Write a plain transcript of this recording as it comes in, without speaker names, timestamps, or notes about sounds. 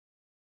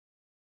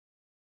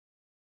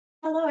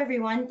Hello,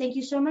 everyone. Thank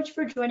you so much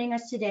for joining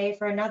us today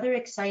for another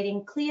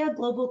exciting CLIA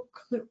Global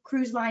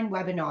Cruise Line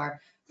webinar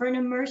for an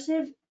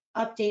immersive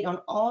update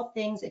on all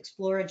things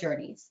Explora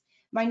Journeys.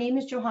 My name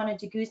is Johanna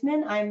de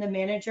Guzman. I am the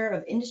Manager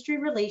of Industry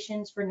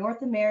Relations for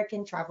North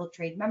American Travel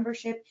Trade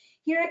Membership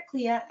here at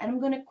CLIA, and I'm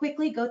going to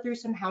quickly go through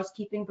some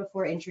housekeeping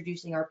before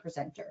introducing our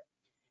presenter.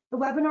 The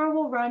webinar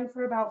will run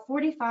for about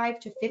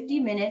 45 to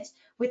 50 minutes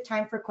with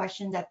time for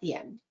questions at the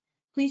end.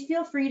 Please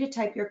feel free to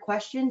type your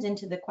questions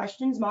into the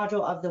questions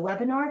module of the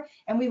webinar,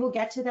 and we will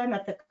get to them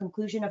at the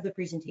conclusion of the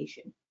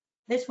presentation.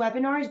 This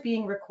webinar is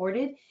being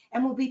recorded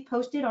and will be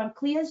posted on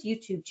CLIA's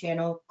YouTube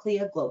channel,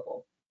 CLIA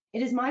Global.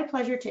 It is my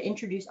pleasure to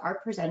introduce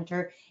our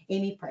presenter,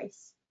 Aimee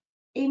Price.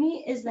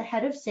 Aimee is the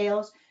head of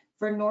sales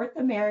for North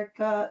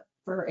America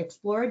for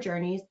Explora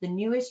Journeys, the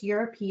newest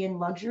European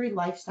luxury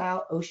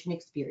lifestyle ocean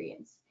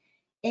experience.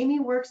 Aimee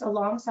works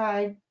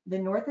alongside the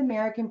North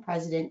American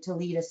president to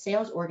lead a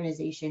sales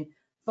organization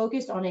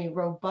focused on a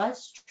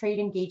robust trade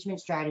engagement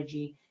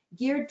strategy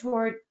geared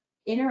toward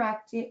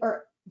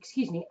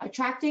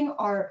attracting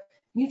our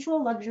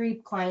mutual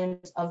luxury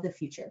clients of the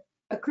future.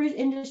 A cruise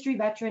industry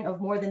veteran of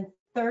more than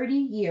 30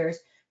 years,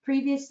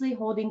 previously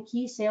holding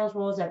key sales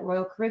roles at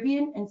Royal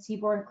Caribbean and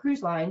Seabourn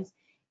Cruise Lines,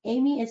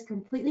 Aimee is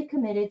completely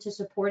committed to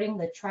supporting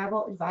the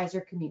travel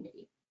advisor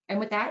community. And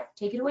with that,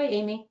 take it away,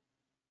 Aimee.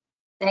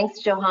 Thanks,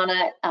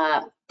 Johanna.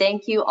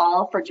 Thank you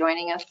all for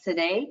joining us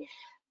today.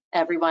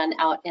 Everyone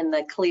out in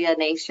the CLIA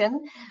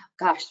nation.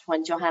 Gosh,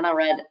 when Johanna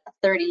read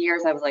 30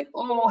 years, I was like,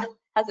 oh,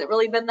 has it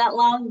really been that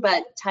long?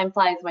 But time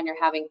flies when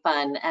you're having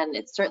fun, and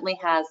it certainly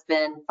has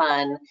been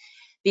fun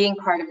being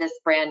part of this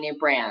brand new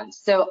brand.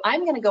 So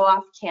I'm going to go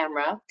off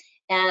camera,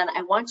 and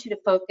I want you to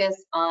focus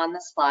on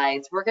the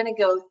slides. We're going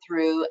to go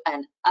through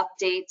an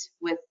update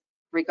with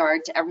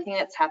regard to everything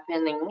that's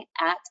happening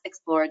at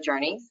Explora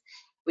Journeys.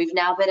 We've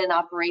now been in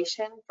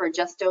operation for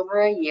just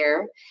over a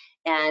year,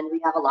 and we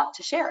have a lot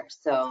to share.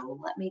 So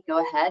let me go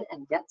ahead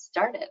and get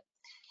started.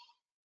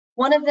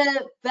 One of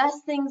the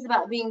best things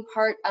about being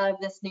part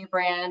of this new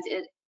brand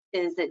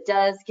is it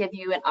does give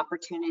you an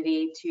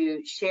opportunity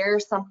to share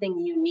something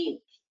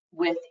unique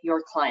with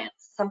your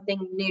clients,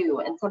 something new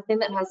and something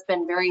that has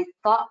been very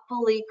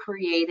thoughtfully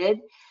created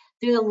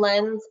through the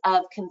lens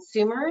of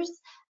consumers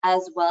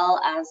as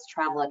well as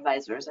travel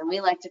advisors. And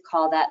we like to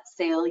call that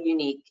Sail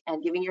Unique,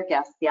 and giving your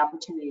guests the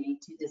opportunity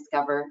to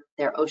discover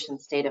their ocean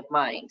state of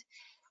mind.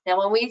 Now,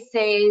 when we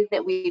say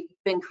that we've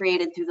been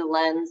created through the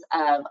lens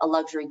of a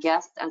luxury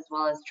guest as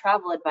well as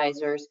travel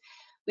advisors,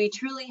 we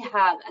truly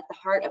have at the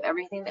heart of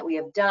everything that we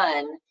have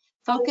done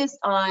focused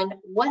on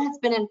what has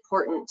been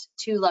important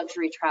to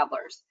luxury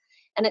travelers.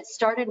 And it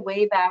started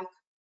way back,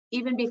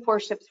 even before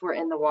ships were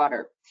in the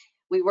water.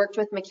 We worked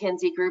with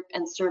McKinsey Group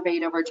and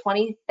surveyed over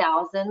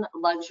 20,000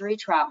 luxury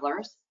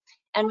travelers.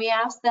 And we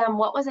asked them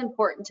what was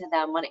important to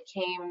them when it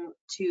came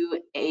to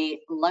a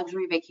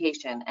luxury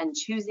vacation and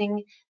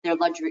choosing their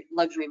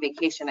luxury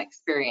vacation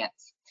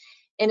experience.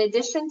 In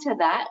addition to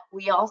that,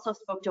 we also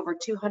spoke to over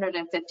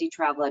 250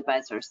 travel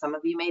advisors. Some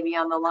of you may be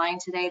on the line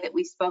today that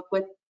we spoke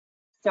with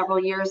several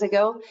years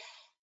ago,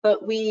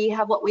 but we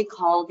have what we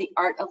call the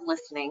art of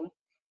listening.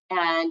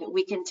 And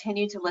we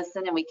continue to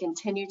listen and we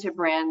continue to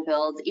brand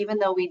build. Even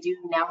though we do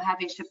now have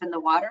a ship in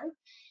the water,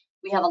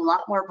 we have a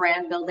lot more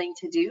brand building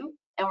to do.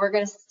 And we're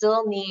going to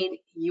still need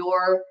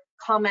your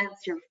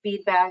comments, your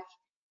feedback,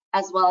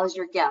 as well as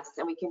your guests.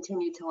 And we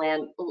continue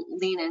to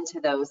lean into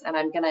those. And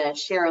I'm going to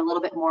share a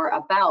little bit more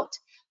about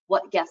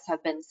what guests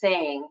have been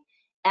saying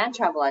and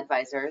travel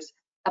advisors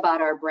about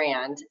our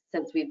brand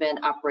since we've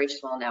been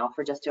operational now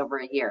for just over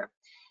a year.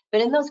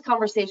 But in those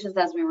conversations,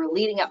 as we were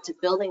leading up to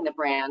building the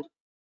brand,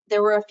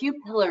 there were a few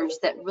pillars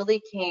that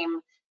really came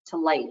to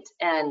light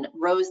and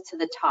rose to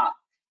the top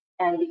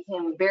and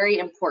became very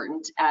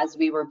important as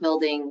we were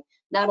building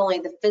not only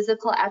the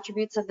physical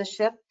attributes of the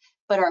ship,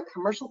 but our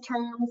commercial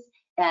terms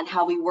and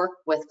how we work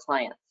with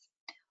clients.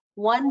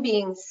 One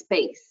being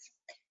space.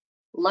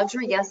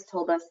 Luxury guests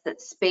told us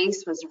that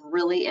space was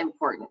really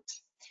important.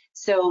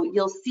 So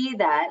you'll see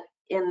that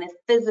in the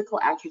physical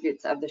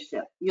attributes of the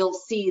ship. You'll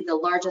see the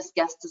largest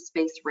guest to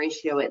space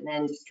ratio in the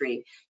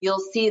industry.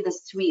 You'll see the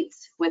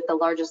suites with the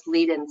largest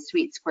lead-in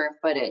suite square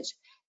footage.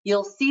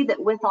 You'll see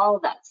that with all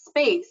of that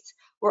space,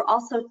 we're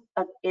also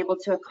able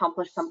to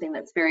accomplish something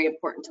that's very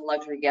important to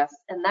luxury guests,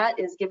 and that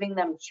is giving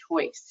them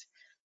choice.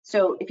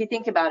 So if you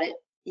think about it,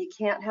 you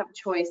can't have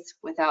choice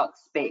without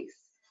space.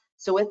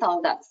 So with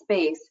all that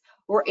space,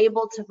 we're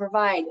able to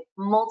provide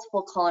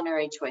multiple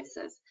culinary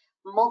choices,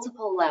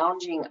 multiple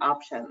lounging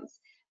options,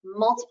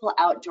 multiple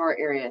outdoor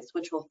areas,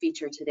 which we'll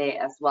feature today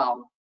as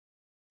well.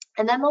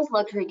 And then those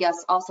luxury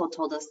guests also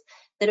told us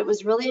that it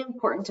was really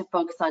important to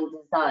focus on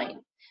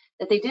design,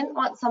 that they didn't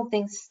want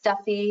something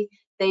stuffy,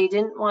 they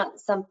didn't want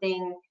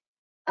something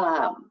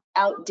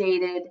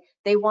outdated,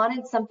 they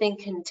wanted something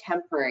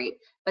contemporary,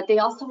 but they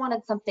also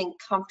wanted something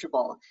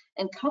comfortable.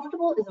 And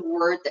comfortable is a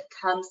word that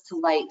comes to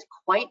light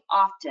quite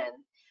often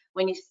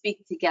when you speak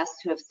to guests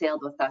who have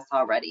sailed with us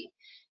already,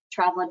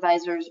 travel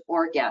advisors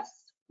or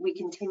guests. We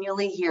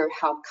continually hear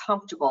how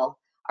comfortable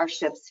our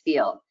ships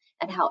feel.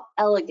 and how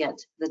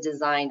elegant the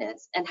design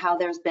is, and how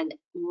there's been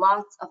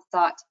lots of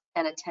thought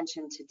and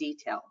attention to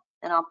detail.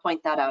 And I'll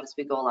point that out as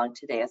we go along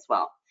today as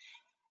well.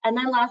 And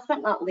then last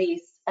but not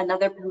least,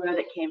 another pillar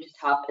that came to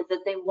top is that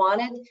they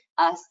wanted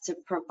us to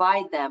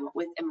provide them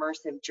with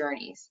immersive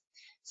journeys.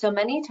 So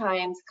many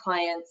times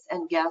clients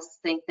and guests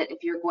think that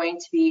if you're going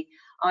to be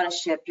on a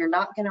ship, you're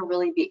not going to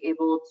really be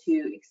able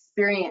to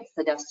experience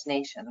the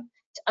destination,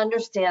 to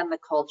understand the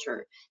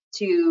culture,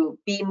 to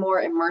be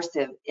more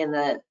immersive in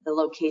the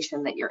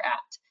location that you're at.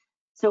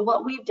 So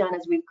what we've done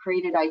is we've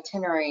created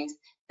itineraries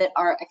that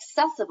are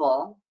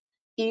accessible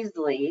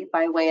easily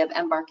by way of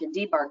embark and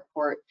debark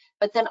port,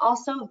 but then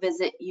also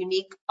visit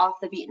unique off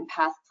the beaten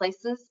path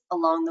places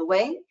along the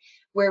way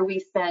where we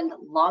spend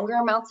longer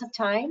amounts of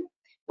time,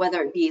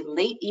 whether it be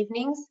late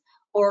evenings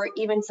or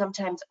even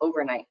sometimes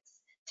overnights,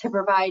 to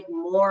provide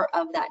more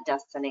of that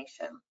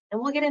destination.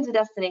 And we'll get into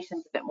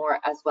destinations a bit more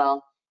as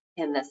well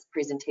in this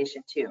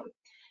presentation too.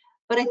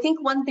 But I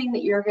think one thing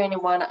that you're going to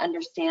want to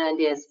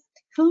understand is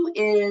who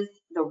is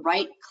the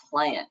right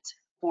client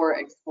for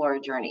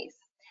Explora Journeys.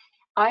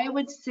 I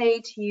would say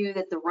to you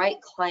that the right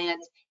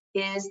client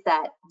is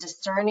that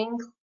discerning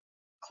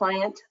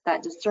client,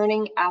 that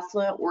discerning,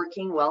 affluent,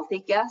 working,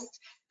 wealthy guest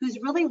who's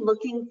really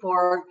looking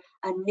for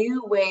a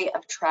new way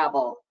of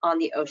travel on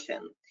the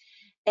ocean.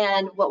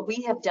 And what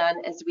we have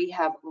done is we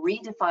have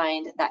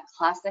redefined that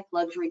classic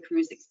luxury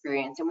cruise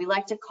experience, and we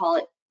like to call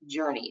it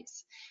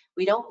journeys.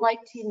 We don't like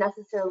to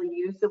necessarily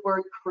use the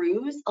word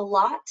cruise a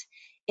lot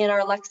in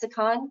our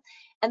lexicon,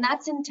 and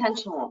that's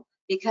intentional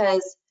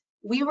because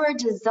we were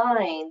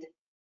designed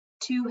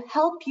to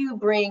help you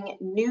bring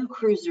new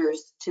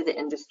cruisers to the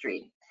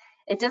industry.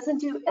 It doesn't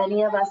do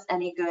any of us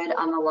any good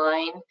on the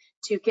line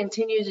to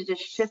continue to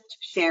just shift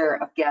share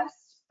of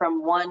guests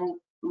from one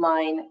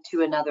line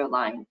to another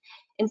line.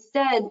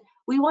 Instead,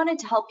 we wanted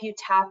to help you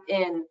tap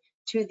in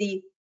to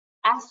the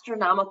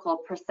astronomical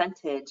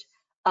percentage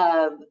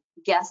of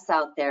guests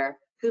out there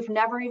who've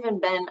never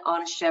even been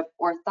on a ship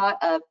or thought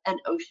of an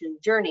ocean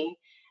journey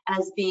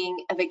as being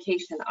a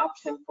vacation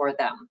option for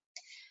them.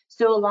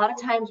 So a lot of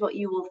times what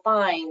you will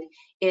find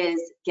is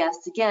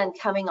guests, again,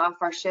 coming off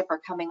our ship or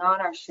coming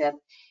on our ship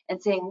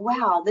and saying,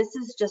 wow, this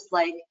is just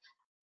like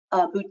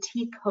a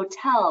boutique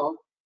hotel,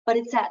 but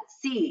it's at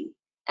sea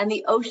and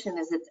the ocean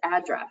is its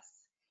address.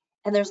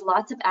 And there's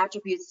lots of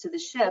attributes to the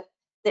ship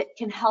that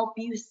can help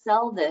you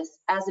sell this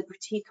as a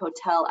boutique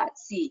hotel at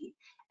sea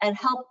and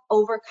help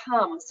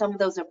overcome some of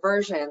those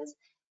aversions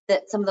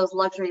that some of those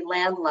luxury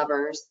land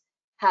lovers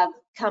have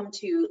come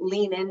to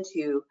lean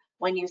into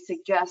when you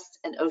suggest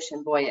an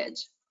ocean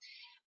voyage.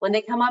 When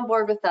they come on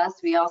board with us,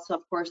 we also,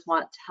 of course,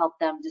 want to help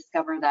them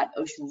discover that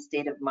ocean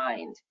state of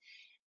mind.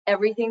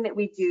 Everything that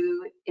we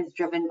do is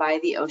driven by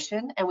the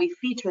ocean, and we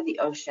feature the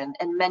ocean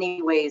in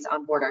many ways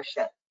on board our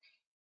ship.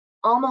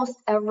 Almost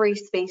every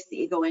space that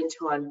you go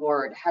into on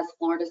board has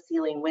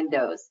floor-to-ceiling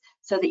windows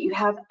so that you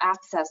have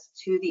access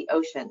to the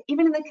ocean.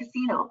 Even in the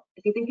casino,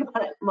 if you think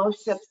about it,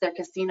 most ships, their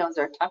casinos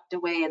are tucked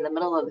away in the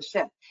middle of the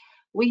ship.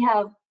 We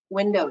have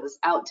windows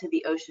out to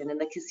the ocean in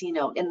the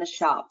casino, in the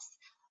shops,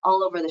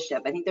 all over the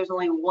ship. I think there's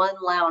only one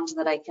lounge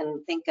that I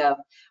can think of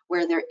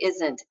where there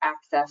isn't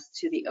access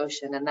to the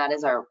ocean, and that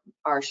is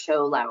our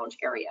show lounge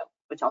area,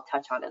 which I'll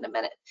touch on in a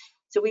minute.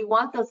 So we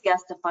want those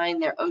guests to find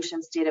their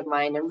ocean state of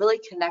mind and really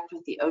connect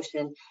with the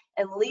ocean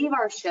and leave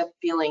our ship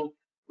feeling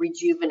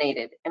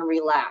rejuvenated and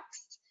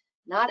relaxed,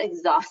 not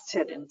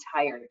exhausted and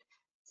tired.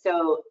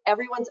 So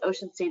everyone's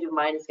ocean state of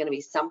mind is going to be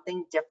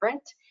something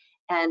different,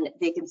 and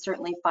they can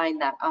certainly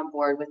find that on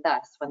board with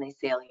us when they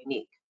sail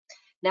unique.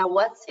 Now,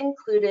 what's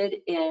included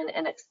in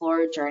an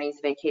Explora Journeys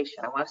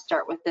vacation? I want to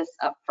start with this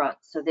up front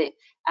so that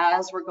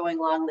as we're going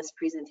along this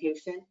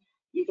presentation,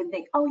 you can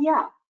think, oh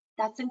yeah,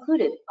 that's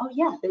included. Oh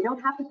yeah, they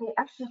don't have to pay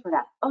extra for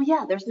that. Oh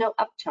yeah, there's no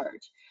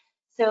upcharge.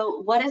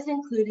 So what is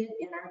included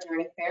in our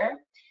journey fare?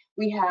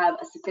 We have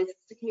a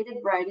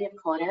sophisticated variety of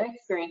culinary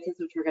experiences,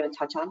 which we're going to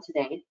touch on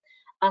today,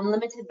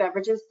 unlimited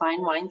beverages,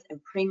 fine wines, and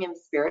premium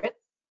spirits.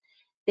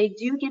 They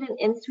do get an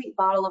in-suite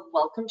bottle of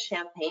welcome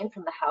champagne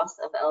from the House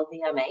of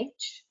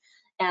LVMH,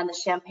 and the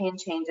champagne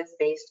changes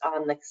based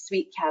on the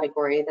suite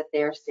category that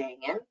they're staying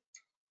in.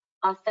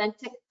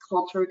 Authentic,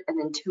 cultured, and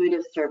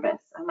intuitive service.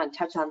 I'm going to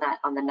touch on that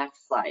on the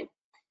next slide.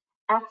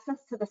 Access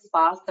to the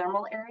spa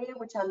thermal area,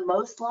 which on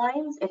most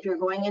lines, if you're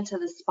going into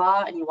the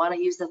spa and you want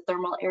to use the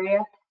thermal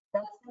area,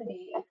 that's going to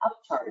be an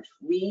upcharge.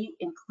 We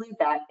include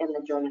that in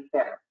the journey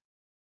fare.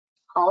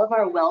 All of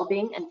our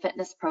well-being and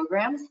fitness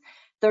programs,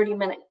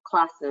 30-minute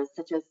classes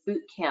such as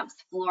boot camps,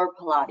 floor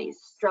Pilates,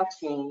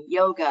 stretching,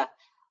 yoga,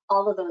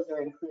 all of those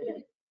are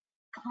included.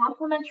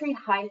 Complimentary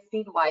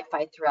high-speed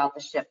Wi-Fi throughout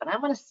the ship. And I'm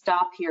going to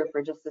stop here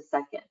for just a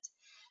second.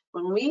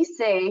 When we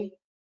say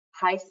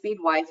high-speed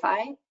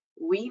Wi-Fi,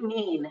 we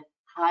mean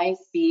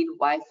high-speed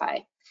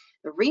Wi-Fi.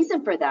 The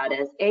reason for that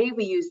is, A,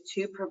 we use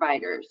two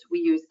providers. We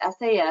use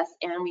SAS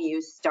and we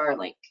use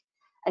Starlink.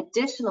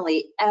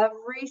 Additionally,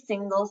 every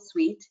single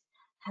suite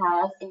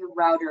has a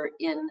router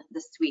in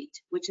the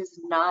suite, which is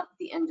not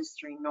the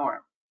industry norm.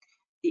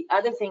 The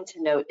other thing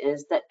to note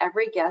is that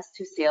every guest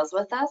who sails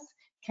with us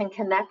can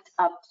connect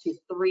up to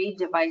 3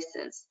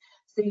 devices.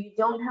 So you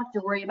don't have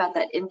to worry about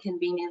that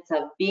inconvenience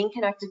of being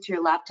connected to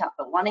your laptop,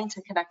 but wanting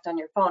to connect on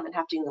your phone and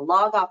having to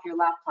log off your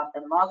laptop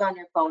and log on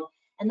your phone.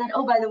 And then,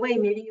 oh, by the way,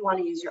 maybe you want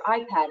to use your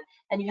iPad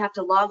and you have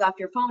to log off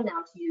your phone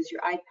now to use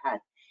your iPad.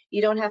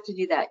 You don't have to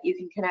do that. You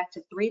can connect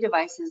to 3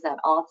 devices at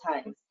all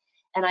times.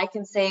 And I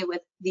can say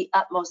with the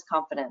utmost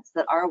confidence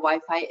that our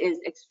Wi-Fi is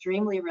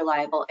extremely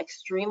reliable,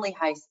 extremely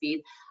high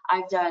speed.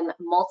 I've done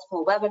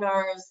multiple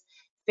webinars,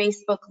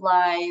 Facebook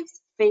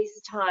Lives,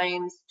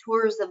 FaceTimes,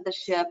 tours of the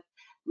ship,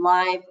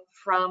 live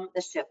from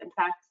the ship. In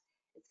fact,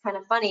 it's kind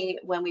of funny,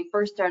 when we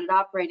first started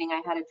operating,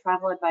 I had a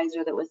travel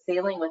advisor that was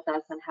sailing with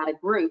us and had a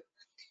group.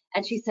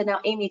 And she said, now,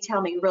 Aimee,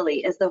 tell me, really,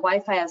 is the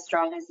Wi-Fi as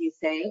strong as you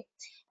say?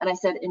 And I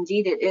said,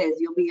 indeed it is.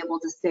 You'll be able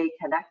to stay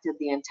connected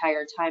the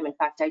entire time. In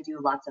fact, I do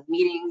lots of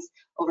meetings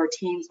over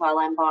Teams while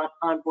I'm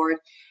on board.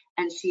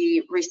 And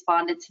she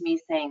responded to me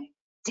saying,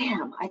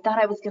 damn, I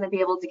thought I was going to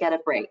be able to get a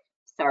break.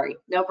 Sorry,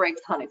 no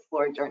breaks on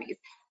Explora Journeys.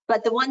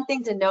 But the one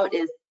thing to note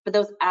is, for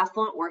those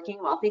affluent,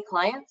 working, wealthy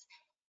clients,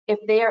 if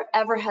they are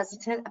ever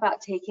hesitant about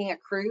taking a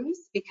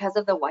cruise because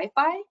of the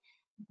Wi-Fi,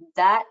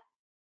 that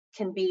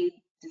can be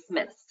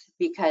dismissed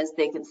because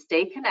they can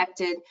stay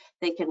connected,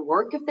 they can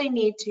work if they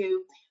need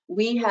to.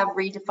 We have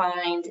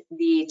redefined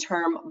the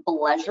term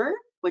bleisure,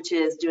 which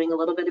is doing a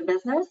little bit of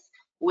business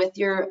with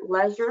your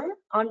leisure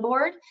on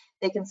board.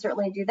 They can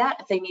certainly do that.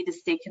 If they need to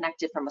stay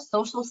connected from a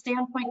social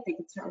standpoint, they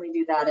can certainly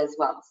do that as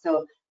well.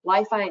 So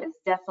Wi-Fi is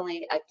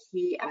definitely a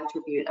key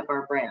attribute of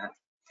our brand.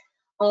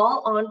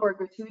 All onboard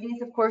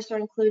gratuities, of course, are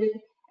included.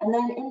 And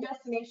then in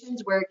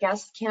destinations where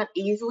guests can't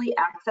easily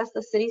access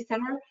the city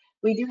center,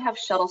 we do have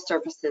shuttle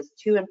services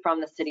to and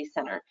from the city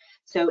center.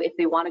 So if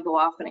they want to go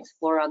off and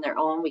explore on their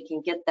own, we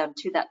can get them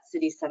to that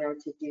city center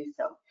to do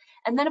so.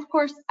 And then, of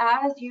course,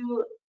 as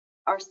you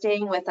are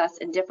staying with us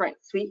in different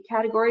suite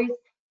categories,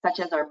 such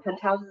as our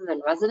penthouses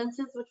and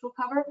residences, which we'll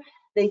cover,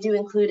 they do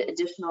include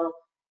additional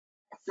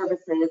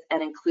services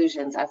and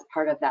inclusions as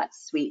part of that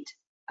suite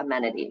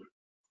amenity.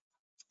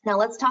 Now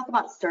let's talk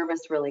about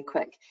service really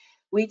quick.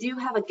 We do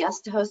have a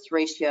guest to host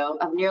ratio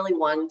of nearly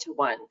 1 to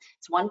 1.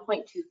 It's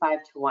 1.25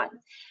 to 1.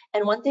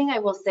 And one thing I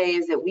will say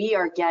is that we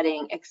are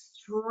getting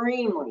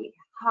extremely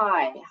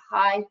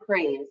high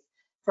praise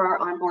for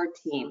our onboard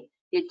team,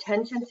 the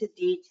attention to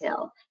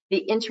detail, the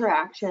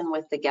interaction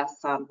with the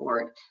guests on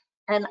board.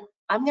 And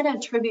I'm going to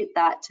attribute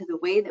that to the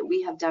way that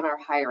we have done our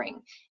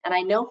hiring. And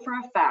I know for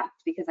a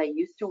fact, because I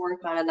used to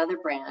work on another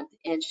brand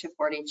in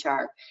Shipboard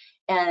HR,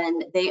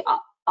 and they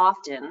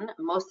often,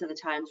 most of the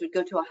times, would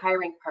go to a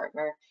hiring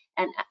partner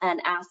and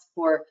ask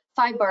for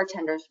 5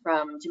 bartenders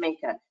from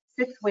Jamaica,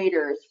 6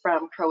 waiters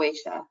from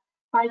Croatia,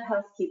 5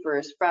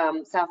 housekeepers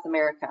from South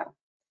America.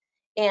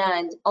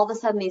 And all of a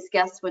sudden these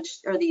guests,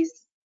 or these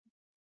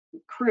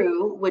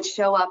crew, would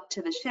show up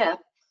to the ship,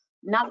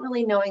 not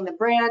really knowing the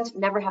brand,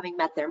 never having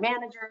met their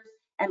managers,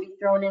 and be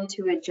thrown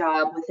into a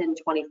job within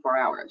 24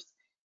 hours.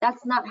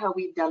 That's not how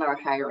we've done our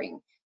hiring.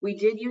 We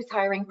did use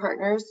hiring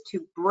partners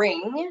to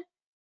bring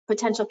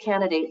potential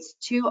candidates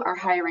to our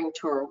hiring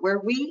tour, where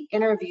we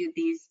interviewed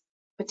these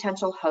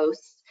potential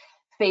hosts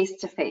face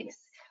to face.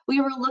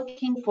 We were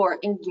looking for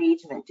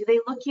engagement. Do they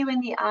look you in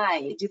the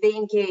eye? Do they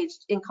engage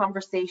in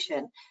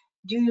conversation?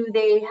 Do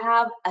they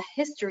have a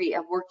history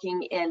of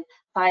working in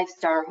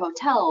 5-star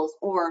hotels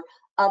or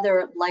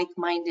other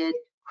like-minded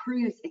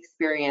cruise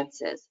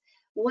experiences?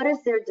 What is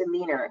their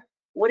demeanor?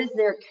 What is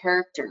their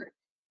character?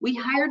 We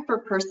hired for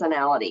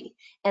personality,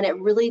 and it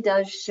really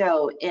does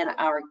show in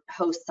our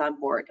hosts on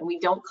board. And we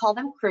don't call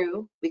them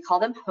crew, we call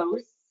them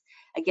hosts.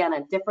 Again,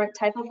 a different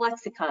type of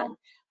lexicon.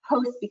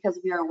 Hosts because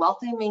we are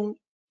welcoming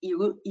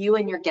you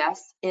and your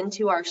guests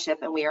into our ship,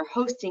 and we are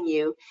hosting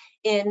you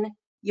in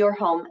your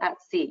home at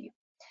sea.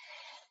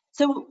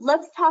 So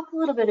let's talk a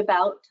little bit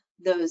about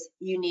those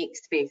unique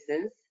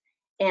spaces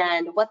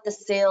and what the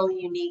Sail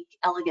Unique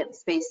Elegant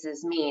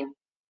Spaces mean.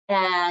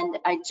 And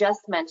I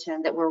just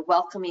mentioned that we're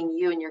welcoming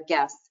you and your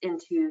guests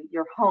into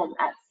your home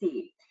at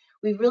sea.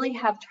 We really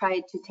have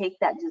tried to take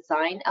that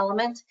design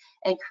element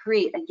and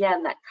create,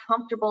 again, that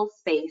comfortable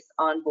space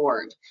on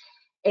board.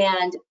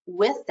 And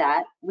with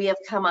that, we have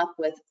come up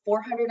with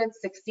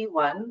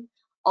 461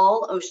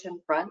 all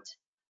oceanfront,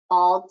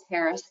 all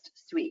terraced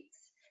suites.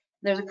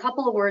 There's a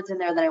couple of words in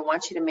there that I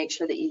want you to make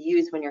sure that you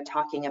use when you're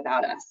talking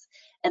about us.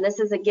 And this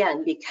is,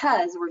 again,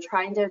 because we're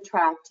trying to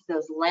attract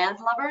those land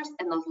lovers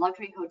and those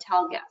luxury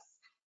hotel guests.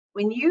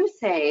 When you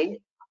say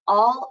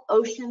all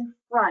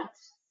oceanfront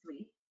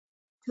suite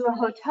to a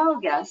hotel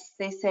guest,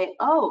 they say,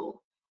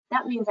 oh,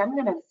 that means I'm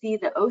going to see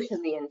the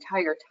ocean the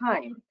entire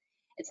time.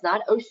 It's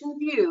not ocean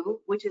view,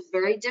 which is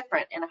very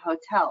different in a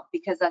hotel,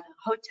 because a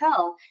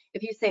hotel,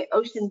 if you say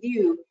ocean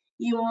view,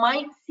 you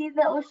might see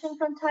the ocean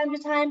from time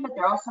to time, but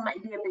there also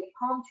might be a big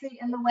palm tree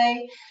in the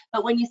way.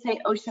 But when you say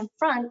ocean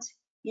front,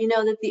 you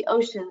know that the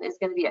ocean is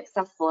going to be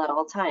accessible at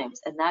all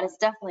times. And that is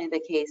definitely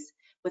the case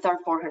with our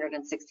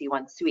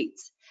 461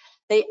 suites.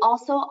 They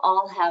also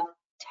all have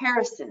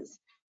terraces,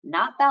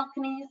 not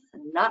balconies,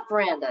 not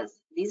verandas.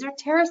 These are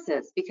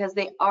terraces because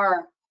they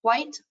are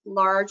quite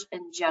large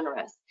and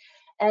generous.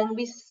 And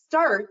we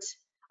start,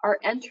 our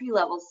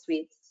entry-level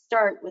suites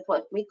start with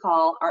what we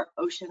call our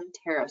ocean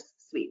terrace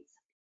suites.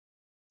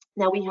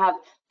 Now we have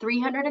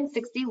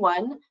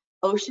 361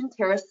 ocean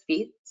terrace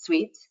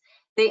suites.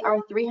 They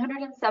are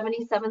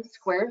 377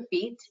 square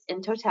feet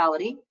in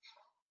totality.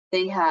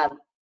 They have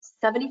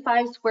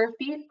 75 square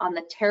feet on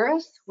the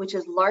terrace, which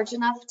is large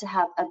enough to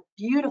have a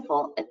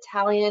beautiful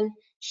Italian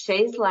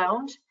chaise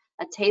lounge,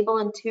 a table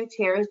and 2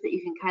 chairs that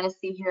you can kind of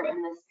see here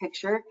in this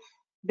picture,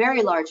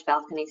 very large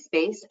balcony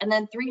space, and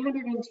then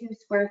 302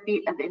 square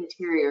feet of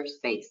interior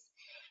space.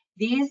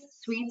 These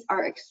suites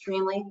are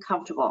extremely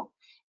comfortable.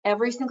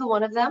 Every single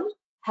one of them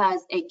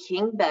has a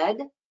king bed.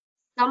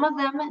 Some of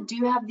them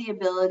do have the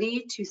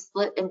ability to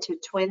split into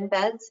twin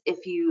beds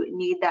if you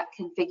need that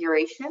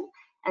configuration,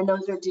 and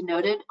those are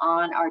denoted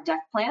on our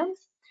deck plans.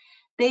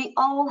 They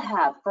all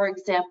have, for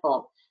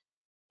example,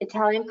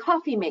 Italian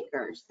coffee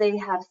makers. They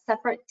have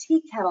separate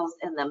tea kettles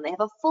in them. They have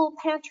a full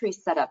pantry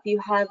setup. You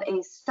have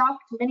a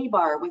stocked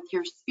minibar with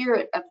your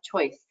spirit of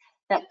choice,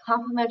 that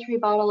complimentary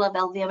bottle of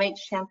LVMH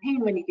champagne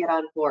when you get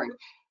on board.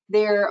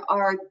 There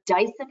are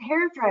Dyson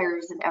hair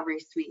dryers in every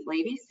suite,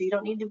 ladies, so you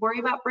don't need to worry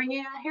about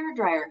bringing a hair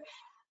dryer.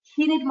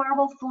 Heated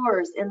marble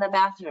floors in the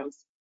bathrooms.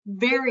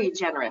 Very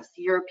generous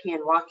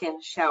European walk-in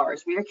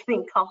showers. We are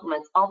getting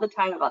compliments all the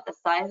time about the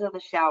size of the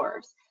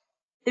showers.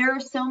 There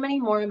are so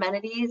many more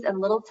amenities and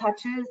little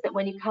touches that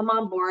when you come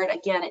on board,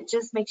 again, it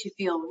just makes you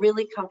feel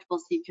really comfortable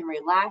so you can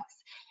relax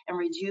and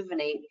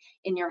rejuvenate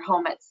in your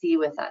home at sea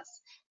with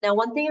us. Now,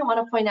 one thing I want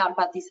to point out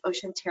about these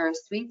ocean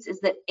terrace suites is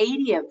that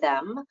 80 of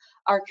them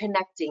are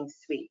connecting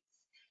suites.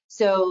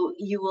 So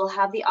you will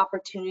have the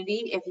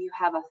opportunity, if you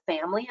have a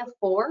family of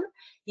 4,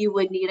 you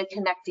would need a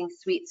connecting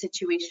suite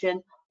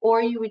situation,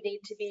 or you would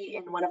need to be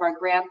in one of our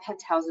grand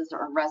penthouses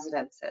or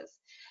residences.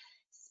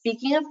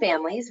 Speaking of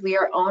families, we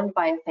are owned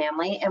by a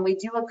family and we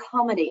do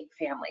accommodate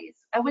families.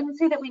 I wouldn't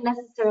say that we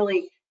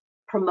necessarily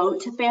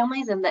promote to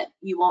families and that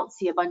you won't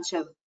see a bunch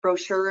of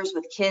brochures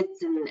with kids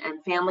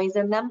and families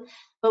in them,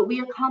 but we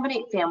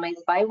accommodate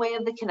families by way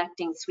of the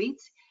connecting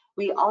suites.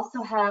 We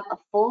also have a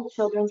full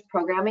children's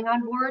programming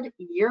on board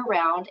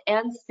year-round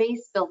and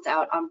space built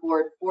out on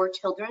board for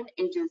children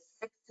ages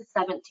 6 to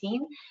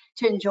 17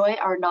 to enjoy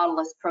our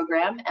Nautilus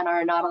program and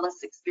our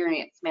Nautilus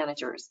experience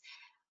managers.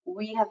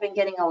 We have been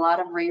getting a lot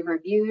of rave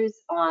reviews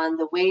on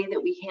the way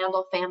that we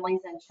handle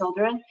families and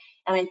children,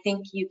 and I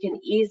think you can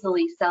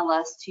easily sell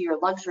us to your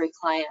luxury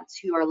clients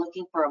who are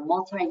looking for a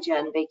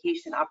multi-gen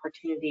vacation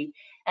opportunity,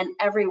 and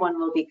everyone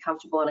will be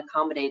comfortable and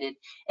accommodated.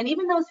 And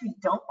even those who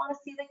don't want to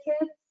see the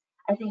kids,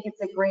 I think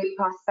it's a great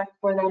prospect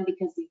for them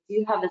because we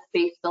do have a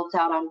space built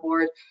out on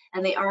board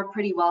and they are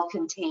pretty well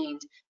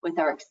contained with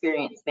our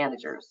experience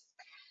managers.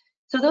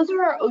 So those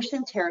are our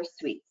ocean terrace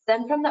suites.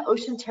 Then from the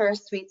ocean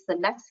terrace suites, the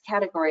next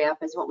category up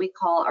is what we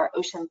call our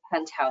ocean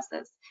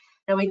penthouses.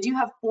 Now we do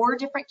have 4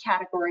 different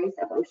categories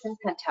of ocean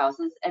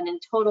penthouses, and in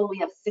total we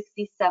have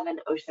 67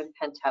 ocean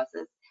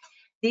penthouses.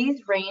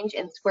 These range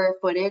in square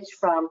footage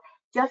from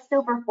just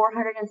over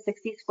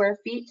 460 square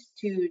feet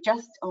to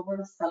just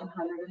over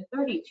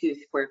 732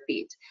 square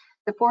feet.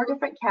 The 4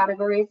 different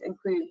categories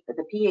include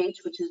the PH,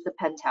 which is the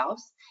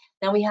penthouse.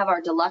 Then we have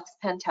our deluxe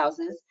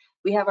penthouses.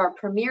 We have our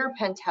premier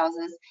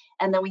penthouses,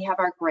 and then we have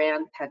our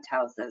grand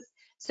penthouses.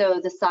 So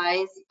the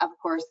size, of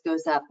course,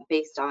 goes up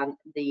based on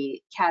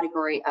the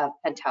category of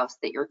penthouse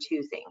that you're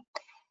choosing.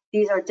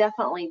 These are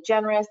definitely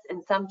generous.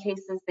 In some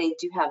cases, they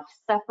do have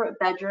separate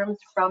bedrooms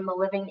from the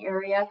living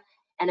area,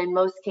 and in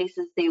most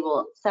cases, they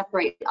will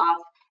separate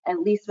off, at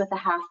least with a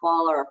half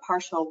wall or a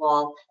partial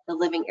wall, the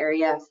living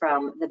area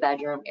from the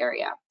bedroom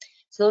area.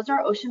 So those are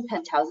our ocean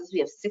penthouses. We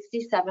have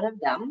 67 of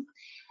them.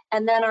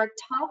 And then our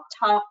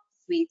top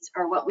suites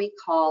are what we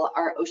call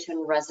our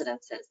ocean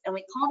residences. And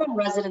we call them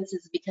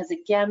residences because,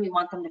 again, we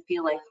want them to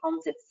feel like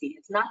homes at sea.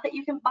 It's not that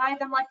you can buy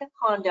them like a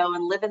condo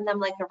and live in them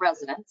like a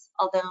residence,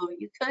 although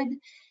you could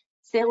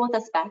sail with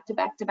us back to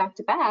back to back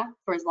to back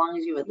for as long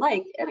as you would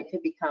like, and it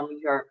could become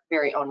your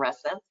very own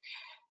residence.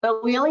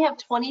 But we only have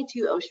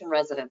 22 ocean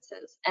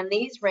residences, and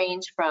these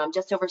range from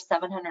just over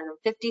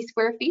 750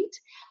 square feet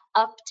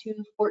up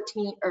to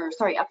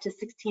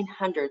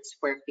 1,600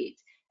 square feet.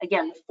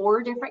 Again,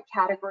 4 different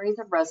categories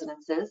of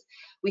residences.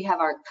 We have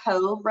our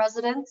Cove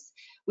residence,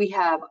 we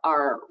have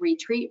our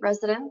Retreat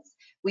residence,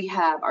 we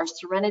have our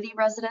Serenity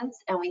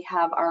residence, and we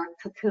have our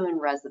Cocoon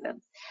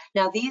residence.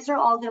 Now, these are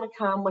all going to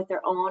come with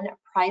their own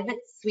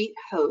private suite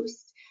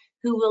host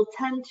who will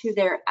tend to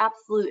their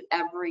absolute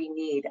every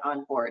need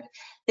on board.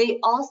 They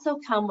also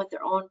come with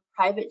their own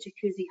private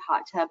jacuzzi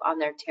hot tub on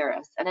their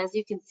terrace. And as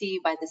you can see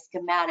by the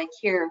schematic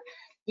here,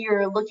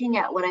 you're looking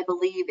at what I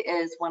believe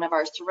is one of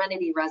our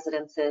Serenity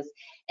residences,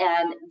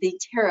 and the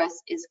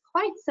terrace is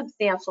quite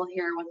substantial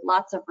here with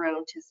lots of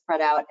room to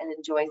spread out and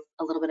enjoy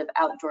a little bit of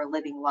outdoor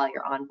living while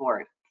you're on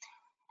board.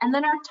 And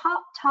then our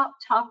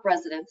top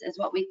residence is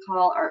what we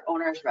call our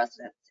owner's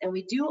residence. And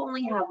we do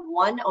only have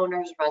 1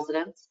 owner's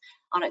residence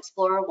on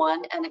Explora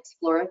 1 and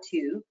Explora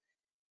 2.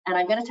 And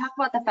I'm going to talk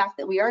about the fact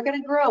that we are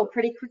going to grow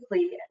pretty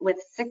quickly with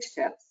 6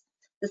 ships.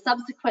 The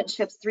subsequent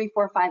ships 3,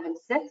 4, 5, and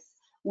 6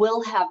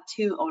 will have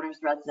 2 owners'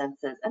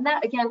 residences. And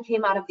that again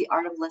came out of the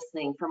art of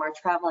listening from our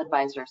travel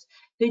advisors,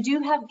 who do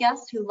have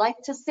guests who like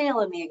to sail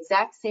in the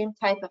exact same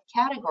type of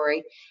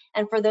category.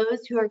 And for those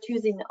who are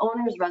choosing the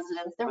owner's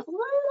residence, there was a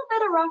little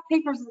bit of rock,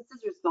 papers, and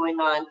scissors going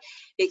on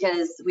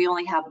because we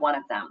only have one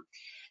of them.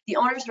 The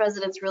owner's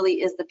residence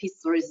really is the piece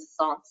de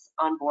resistance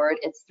on board.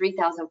 It's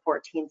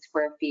 3,014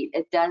 square feet.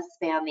 It does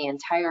span the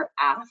entire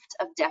aft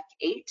of deck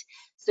 8.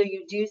 So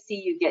you do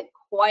see you get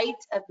quite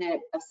a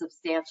bit of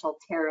substantial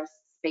terrace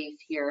space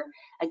here.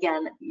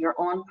 Again, your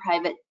own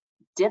private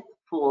dip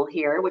pool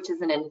here, which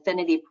is an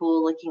infinity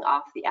pool looking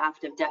off the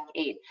aft of deck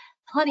 8.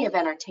 Plenty of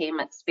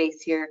entertainment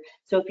space here.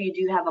 So if you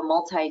do have a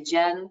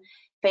multi-gen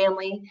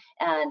family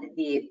and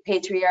the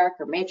patriarch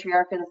or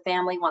matriarch of the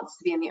family wants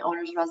to be in the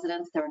owner's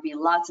residence, there would be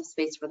lots of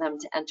space for them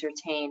to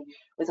entertain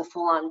with a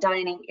full-on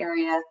dining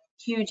area,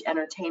 huge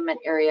entertainment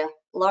area,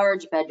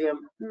 large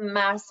bedroom,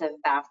 massive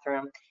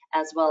bathroom,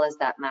 as well as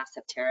that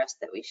massive terrace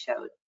that we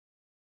showed.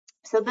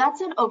 So that's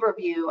an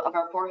overview of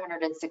our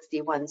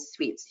 461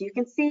 suites. You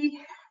can see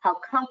how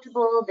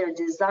comfortable they're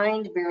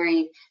designed,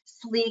 very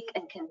sleek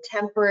and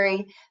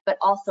contemporary, but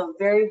also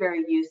very,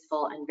 very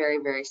useful and very,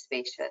 very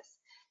spacious.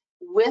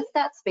 With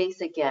that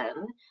space, again,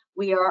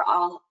 we are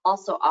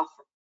also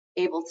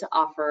able to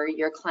offer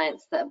your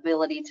clients the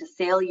ability to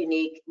sail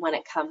unique when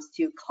it comes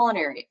to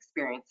culinary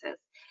experiences.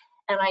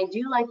 And I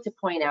do like to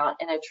point out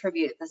and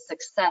attribute the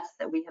success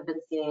that we have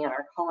been seeing in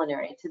our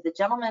culinary to the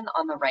gentleman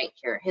on the right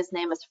here. His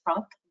name is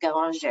Franck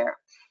Garanger.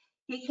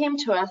 He came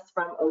to us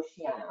from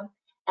Oceania,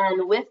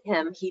 and with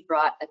him, he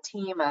brought a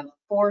team of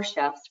 4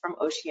 chefs from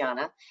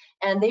Oceania,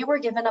 and they were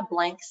given a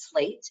blank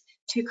slate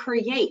to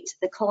create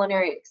the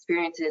culinary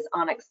experiences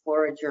on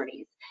Explora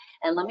Journeys.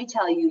 And let me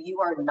tell you, you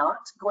are not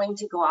going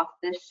to go off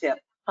this ship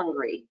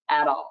hungry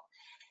at all.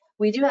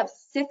 We do have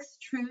 6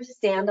 true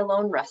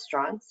standalone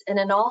restaurants, and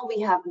in all,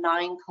 we have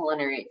 9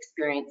 culinary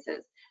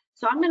experiences.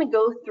 So I'm going to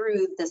go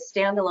through the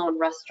standalone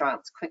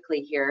restaurants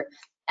quickly here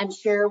and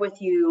share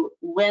with you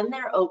when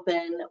they're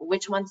open,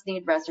 which ones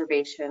need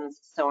reservations,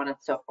 so on and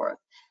so forth.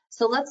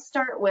 So let's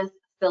start with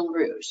Fil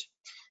Rouge.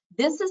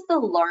 This is the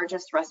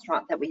largest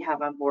restaurant that we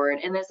have on board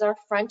and is our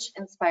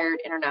French-inspired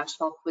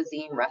international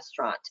cuisine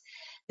restaurant.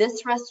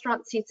 This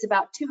restaurant seats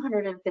about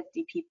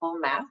 250 people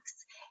max,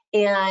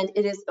 and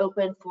it is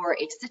open for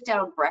a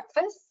sit-down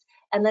breakfast,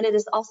 and then it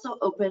is also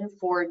open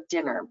for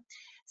dinner.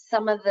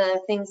 Some of the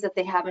things that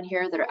they have in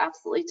here that are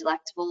absolutely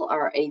delectable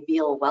are a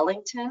veal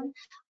Wellington.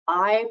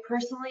 I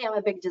personally am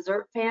a big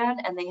dessert fan,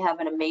 and they have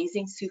an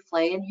amazing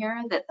souffle in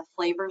here that the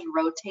flavors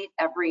rotate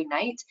every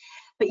night.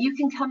 But you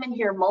can come in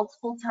here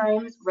multiple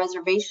times.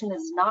 Reservation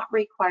is not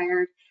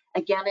required.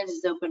 Again, it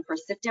is open for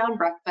sit-down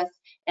breakfast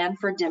and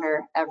for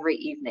dinner every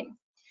evening.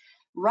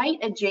 Right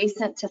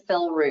adjacent to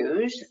Fil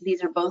Rouge,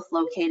 these are both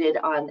located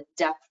on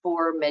deck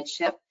 4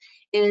 midship,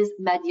 is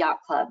Med Yacht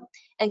Club.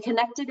 And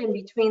connected in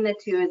between the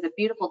two is a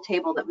beautiful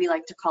table that we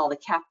like to call the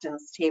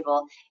captain's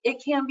table.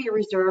 It can be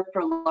reserved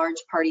for large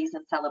parties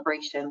and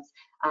celebrations.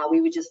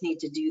 We would just need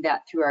to do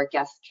that through our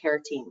guest care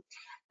team.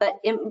 But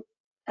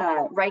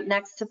right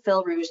next to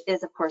Fil Rouge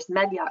is, of course,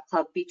 Med Yacht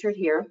Club featured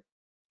here.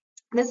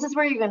 This is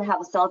where you're going to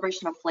have a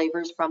celebration of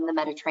flavors from the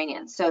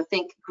Mediterranean. So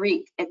think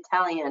Greek,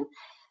 Italian,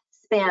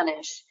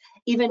 Spanish,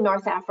 even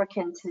North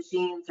African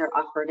tagines are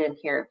offered in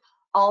here,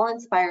 all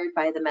inspired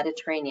by the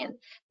Mediterranean.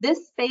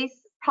 This space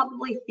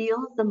probably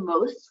feels the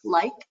most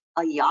like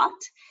a yacht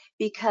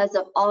because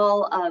of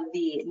all of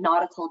the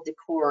nautical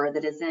decor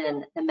that is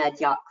in the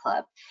Med Yacht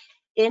Club.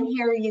 In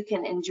here, you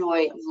can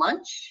enjoy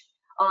lunch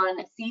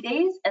on sea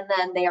days, and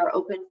then they are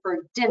open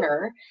for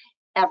dinner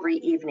every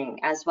evening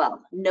as well.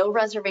 No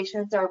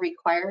reservations are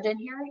required in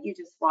here. You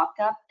just walk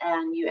up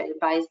and you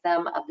advise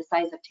them of the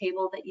size of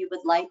table that you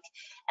would like,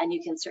 and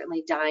you can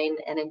certainly dine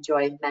and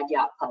enjoy Med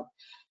Yacht Club.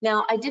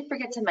 Now, I did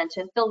forget to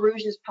mention, Fil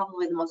Rouge is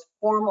probably the most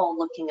formal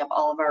looking of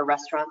all of our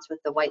restaurants with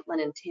the white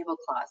linen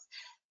tablecloths,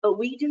 but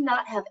we do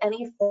not have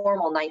any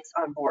formal nights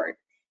on board.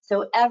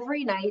 So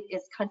every night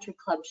is country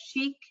club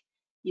chic.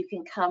 You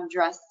can come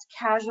dressed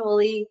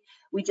casually.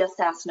 We just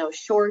ask no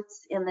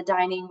shorts in the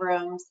dining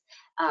rooms.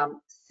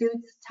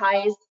 Suits,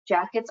 ties,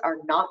 jackets are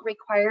not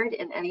required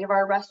in any of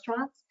our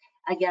restaurants.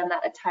 Again,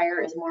 that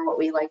attire is more what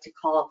we like to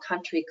call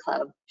country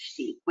club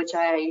chic, which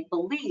I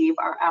believe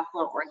our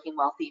affluent working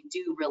wealthy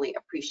do really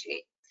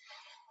appreciate.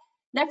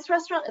 Next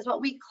restaurant is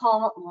what we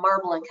call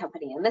Marble and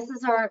Company, and this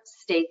is our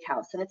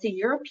steakhouse, and it's a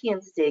European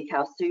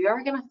steakhouse, so you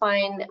are going to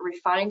find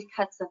refined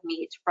cuts of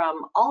meat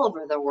from all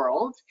over the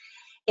world.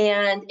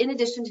 And in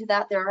addition to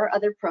that, there are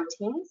other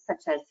proteins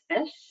such as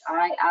fish.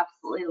 I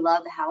absolutely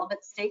love the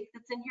halibut steak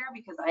that's in here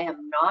because I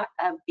am not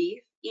a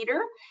beef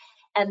eater.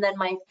 And then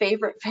my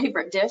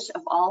favorite dish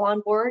of all on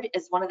board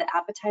is one of the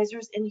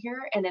appetizers in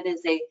here, and it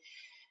is a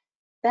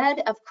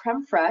bed of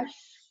creme fraiche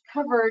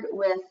covered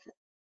with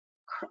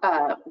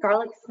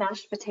garlic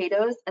smashed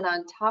potatoes, and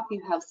on top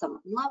you have some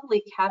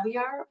lovely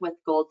caviar with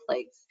gold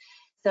flakes.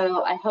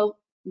 So I hope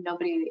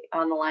nobody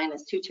on the line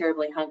is too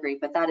terribly hungry,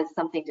 but that is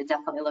something to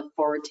definitely look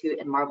forward to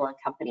in Marble and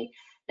Company.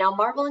 Now,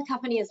 Marble and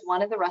Company is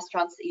one of the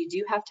restaurants that you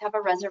do have to have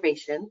a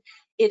reservation.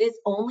 It is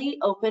only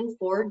open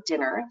for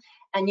dinner,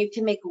 and you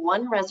can make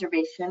one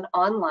reservation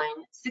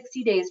online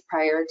 60 days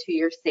prior to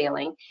your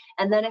sailing.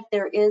 And then if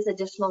there is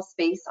additional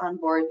space on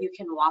board, you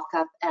can walk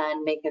up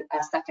and make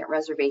a second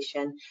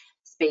reservation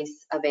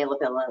space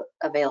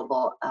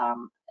available,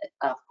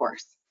 of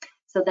course.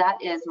 So that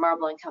is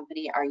Marble and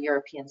Company, our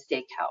European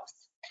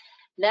steakhouse.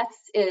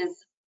 Next is,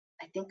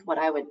 I think, what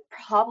I would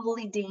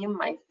probably deem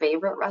my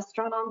favorite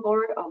restaurant on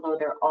board, although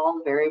they're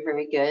all very,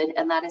 very good,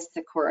 and that is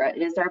Sakura.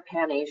 It is our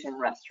Pan-Asian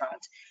restaurant.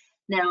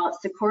 Now,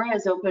 Sakura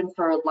is open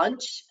for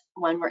lunch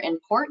when we're in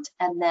port,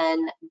 and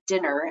then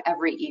dinner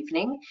every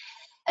evening.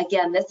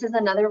 Again, this is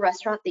another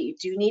restaurant that you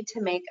do need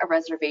to make a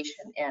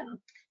reservation in.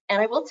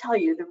 And I will tell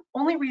you, the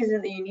only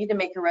reason that you need to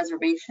make a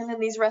reservation in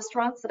these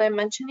restaurants that I'm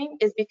mentioning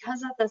is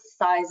because of the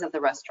size of the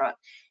restaurant.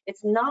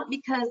 It's not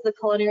because the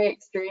culinary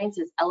experience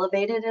is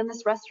elevated in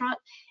this restaurant.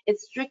 It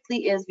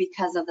strictly is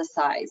because of the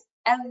size.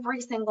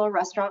 Every single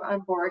restaurant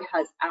on board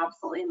has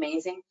absolutely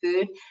amazing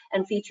food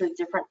and features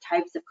different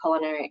types of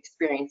culinary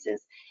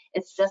experiences.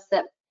 It's just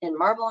that in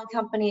Marble and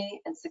Company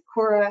and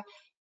Sakura,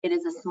 it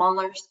is a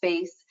smaller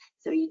space,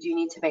 so you do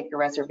need to make a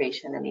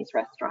reservation in these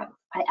restaurants.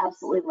 I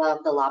absolutely love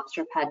the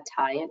lobster pad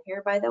Thai in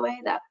here, by the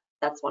way.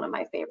 That's one of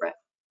my favorite.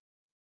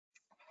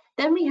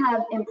 Then we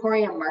have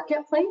Emporium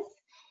Marketplace.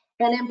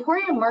 And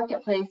Emporium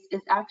Marketplace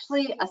is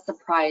actually a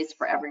surprise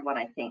for everyone,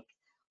 I think.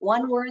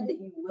 One word that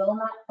you will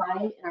not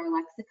find in our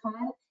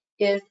lexicon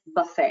is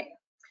buffet.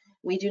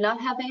 We do not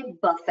have a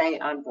buffet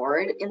on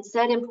board.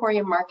 Instead,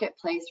 Emporium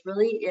Marketplace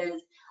really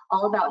is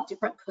all about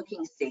different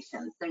cooking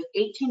stations. There's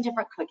 18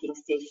 different cooking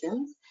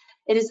stations.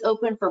 It is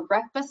open for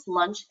breakfast,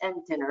 lunch, and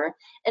dinner,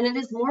 and it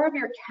is more of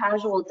your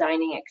casual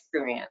dining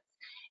experience.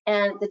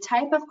 And the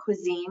type of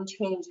cuisine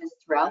changes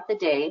throughout the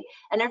day,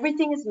 and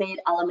everything is made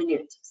a la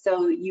minute.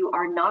 So you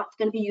are not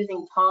going to be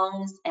using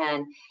tongs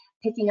and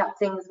picking up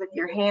things with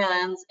your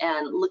hands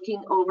and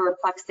looking over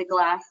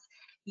plexiglass.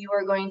 You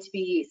are going to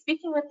be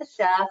speaking with the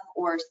chef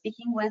or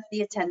speaking with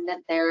the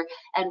attendant there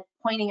and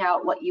pointing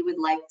out what you would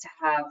like to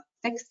have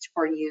fixed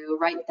for you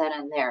right then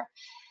and there.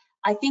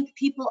 I think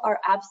people are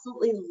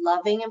absolutely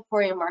loving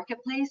Emporium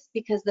Marketplace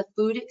because the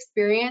food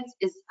experience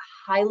is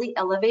highly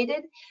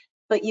elevated,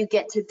 but you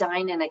get to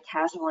dine in a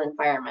casual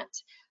environment.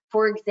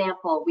 For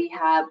example, we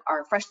have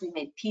our freshly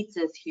made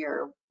pizzas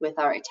here with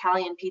our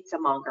Italian pizza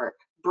monger.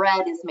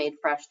 Bread is made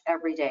fresh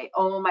every day.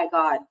 Oh my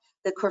God,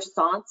 the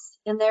croissants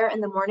in there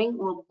in the morning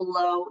will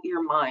blow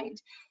your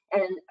mind.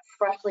 And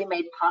freshly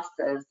made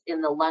pastas in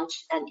the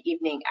lunch and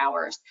evening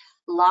hours.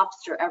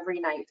 Lobster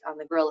every night on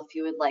the grill if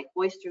you would like,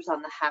 oysters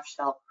on the half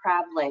shell,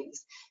 crab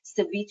legs,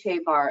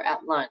 ceviche bar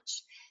at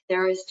lunch.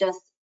 There is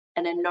just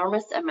an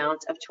enormous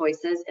amount of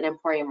choices in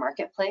Emporium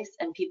Marketplace,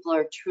 and people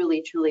are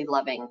truly, truly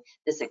loving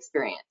this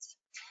experience.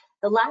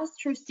 The last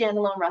true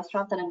standalone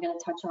restaurant that I'm going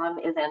to touch on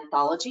is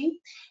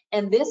Anthology,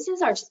 and this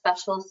is our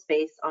special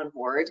space on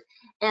board.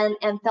 And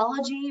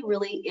Anthology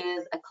really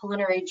is a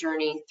culinary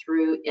journey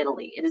through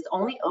Italy. It is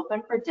only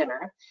open for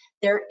dinner.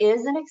 There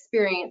is an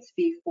experience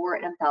fee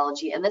for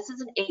Anthology, and this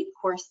is an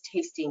 8-course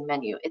tasting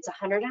menu. It's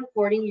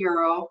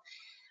 €140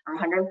 or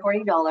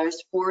 $140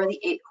 for the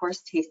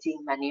 8-course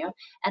tasting menu.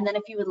 And then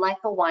if you would like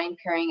a wine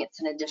pairing, it's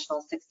an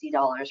additional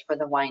 $60 for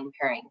the wine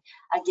pairing.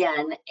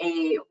 Again,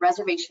 a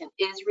reservation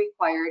is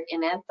required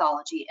in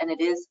Anthology, and it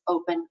is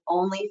open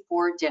only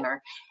for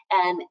dinner.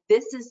 And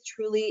this is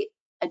truly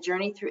a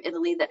journey through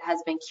Italy that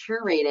has been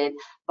curated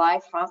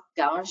by Franck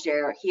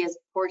Ganger. He has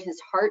poured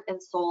his heart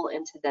and soul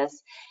into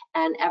this,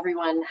 and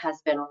everyone has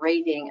been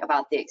raving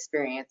about the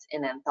experience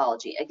in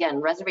Anthology.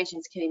 Again,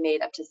 reservations can be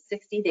made up to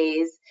 60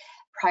 days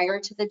prior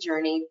to the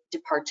journey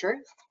departure,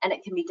 and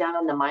it can be done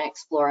on the My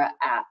Explora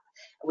app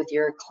with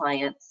your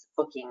client's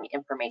booking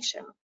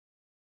information.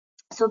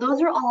 So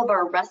those are all of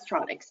our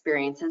restaurant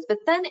experiences, but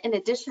then in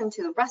addition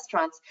to the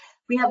restaurants,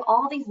 we have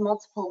all these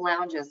multiple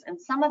lounges,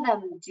 and some of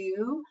them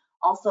do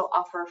also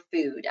offer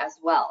food as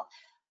well.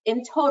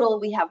 In total,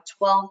 we have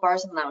 12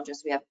 bars and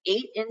lounges. We have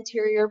 8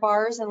 interior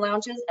bars and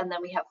lounges, and then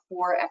we have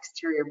 4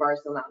 exterior bars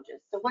and lounges.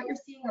 So what you're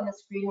seeing on the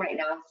screen right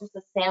now is just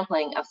a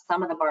sampling of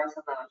some of the bars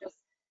and lounges.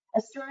 A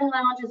Stern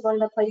Lounge is one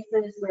of the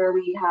places where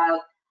we have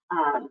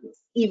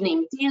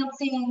evening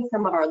dancing.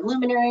 Some of our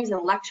luminaries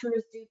and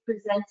lecturers do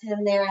present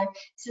in there.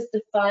 It's just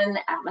a fun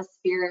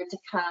atmosphere to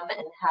come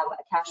and have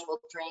a casual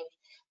drink,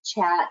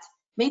 chat,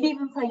 maybe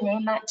even play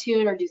Name That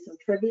Tune or do some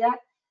trivia.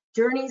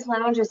 Journeys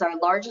Lounge is our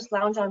largest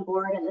lounge on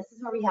board, and this is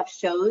where we have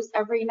shows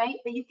every night,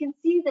 but you can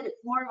see that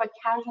it's more of a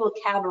casual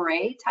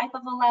cabaret type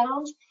of a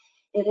lounge.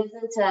 It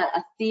isn't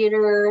a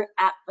theater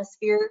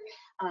atmosphere.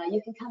 You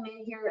can come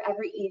in here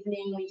every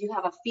evening. We do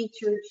have a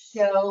featured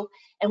show,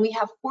 and we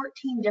have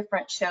 14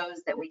 different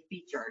shows that we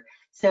feature.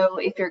 So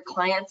if your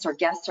clients or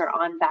guests are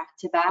on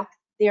back-to-back,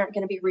 they aren't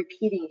going to be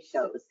repeating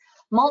shows.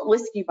 Malt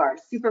Whiskey Bar,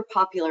 super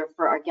popular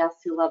for our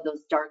guests who love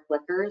those dark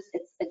liquors.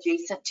 It's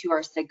adjacent to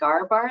our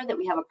cigar bar that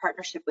we have a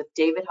partnership with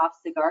David Hoff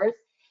Cigars.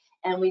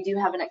 And we do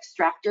have an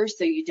extractor,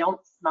 so you don't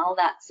smell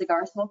that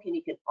cigar smoke, and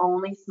you can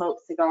only smoke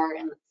cigars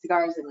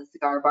in the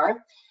cigar bar.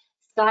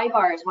 Sky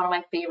Bar is one of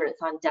my favorites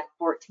on deck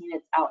 14.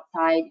 It's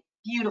outside,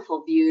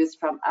 beautiful views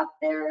from up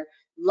there,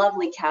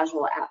 lovely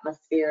casual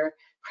atmosphere.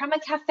 Crema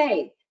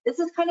Cafe, this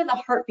is kind of the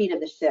heartbeat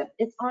of the ship.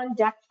 It's on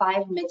deck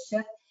 5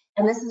 midship,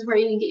 and this is where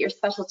you can get your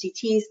specialty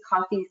teas,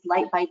 coffees,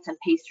 light bites, and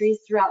pastries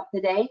throughout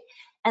the day.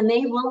 And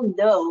they will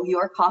know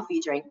your coffee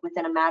drink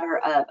within a matter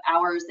of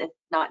hours, if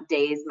not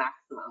days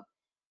maximum.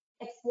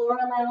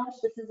 Explora Lounge,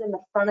 this is in the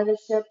front of the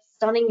ship,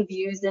 stunning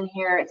views in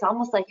here. It's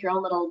almost like your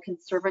own little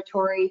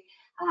conservatory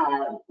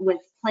with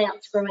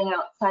plants growing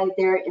outside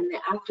there in the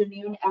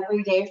afternoon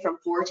every day from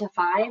 4 to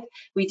 5.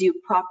 We do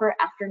proper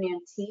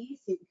afternoon tea,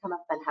 so you can come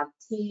up and have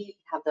tea,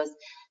 have those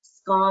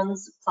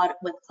scones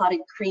with clotted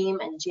cream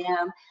and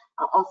jam,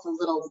 also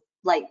little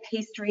light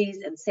pastries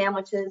and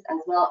sandwiches as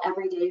well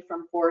every day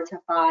from 4 to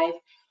 5.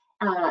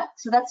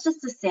 So that's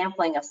just a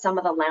sampling of some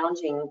of the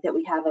lounging that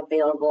we have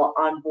available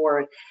on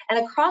board. And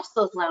across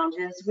those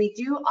lounges, we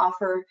do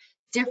offer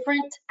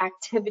different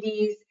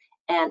activities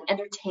and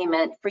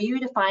entertainment for you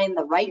to find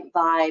the right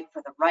vibe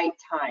for the right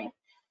time.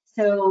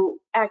 So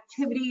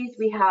activities,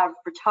 we have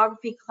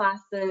photography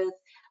classes,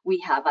 we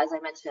have, as I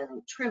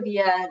mentioned,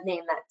 trivia,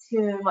 name that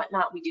tune,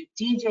 whatnot. We do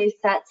DJ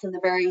sets in the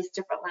various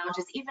different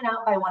lounges, even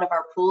out by one of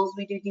our pools,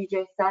 we do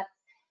DJ sets.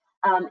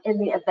 In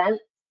the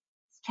event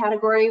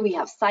category, we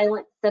have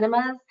silent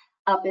cinemas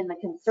up in the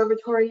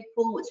conservatory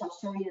pool, which I'll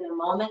show you in a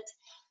moment.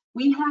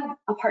 We have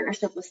a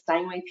partnership with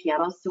Steinway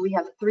Pianos, so we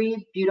have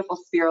 3 beautiful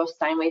Spiro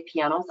Steinway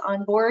pianos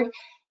on board,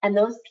 and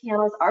those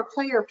pianos are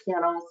player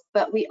pianos,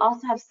 but we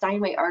also have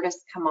Steinway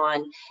artists come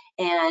on,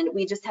 and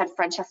we just had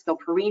Francesco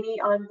Perini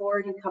on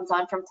board, who comes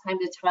on from time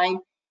to time,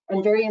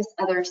 and various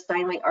other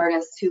Steinway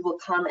artists who will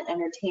come and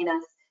entertain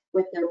us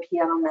with their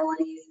piano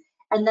melodies.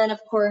 And then,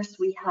 of course,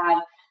 we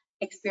have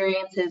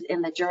experiences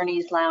in the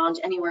Journeys Lounge,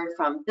 anywhere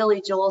from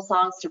Billy Joel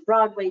songs to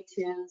Broadway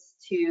tunes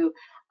to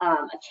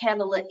a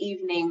candlelit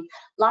evening,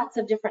 lots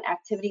of different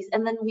activities.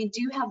 And then we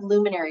do have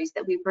luminaries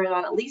that we bring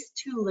on, at least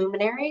 2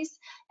 luminaries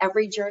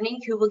every journey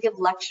who will give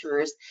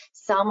lectures.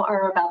 Some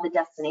are about the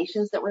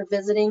destinations that we're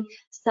visiting.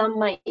 Some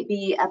might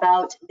be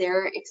about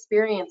their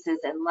experiences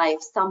in life.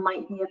 Some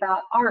might be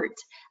about art.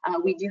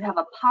 We do have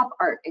a pop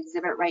art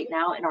exhibit right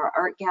now in our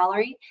art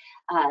gallery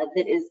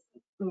that is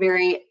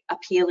very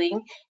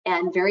appealing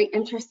and very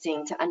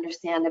interesting to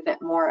understand a bit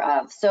more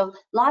of. So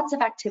lots of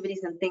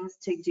activities and things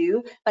to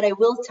do, but I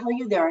will tell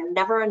you there are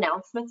never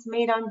announcements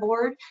made on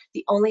board.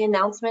 The only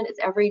announcement is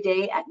every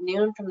day at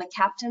noon from the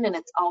captain, and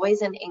it's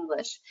always in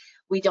English.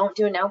 We don't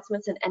do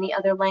announcements in any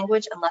other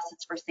language unless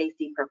it's for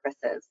safety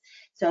purposes.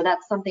 So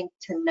that's something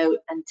to note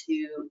and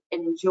to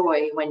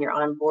enjoy when you're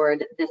on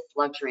board this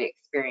luxury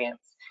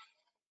experience.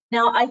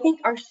 Now, I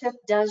think our ship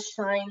does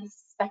shine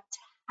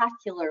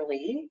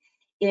spectacularly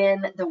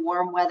in the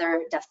warm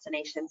weather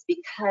destinations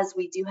because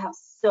we do have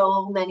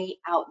so many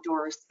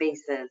outdoor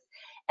spaces.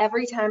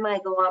 Every time I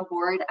go on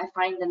board, I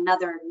find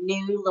another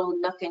new little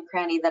nook and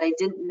cranny that I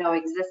didn't know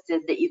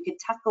existed that you could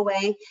tuck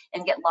away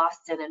and get lost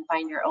in and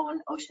find your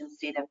own ocean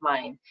state of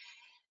mind.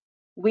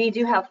 We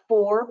do have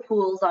 4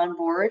 pools on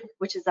board,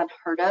 which is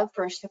unheard of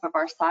for a ship of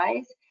our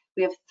size.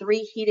 We have 3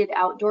 heated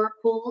outdoor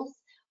pools,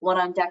 one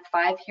on deck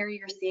 5 here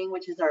you're seeing,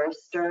 which is our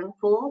stern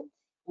pool,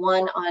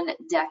 one on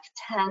deck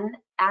 10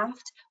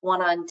 aft,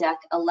 one on deck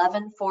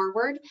 11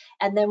 forward,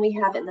 and then we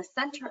have in the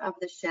center of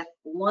the ship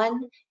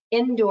 1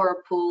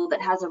 indoor pool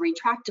that has a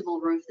retractable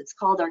roof that's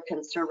called our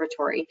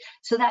conservatory.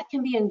 So that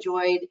can be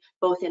enjoyed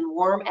both in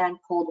warm and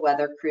cold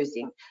weather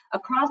cruising.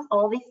 Across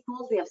all these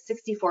pools, we have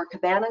 64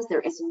 cabanas.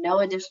 There is no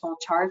additional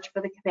charge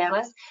for the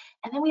cabanas.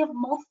 And then we have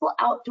multiple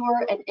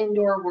outdoor and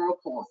indoor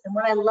whirlpools. And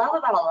what I love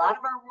about a lot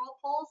of our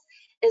whirlpools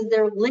is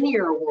they're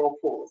linear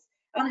whirlpools.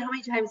 I don't know how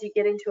many times you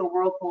get into a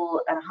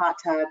whirlpool and a hot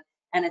tub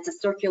and it's a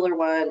circular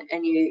one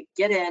and you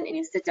get in and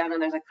you sit down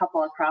and there's a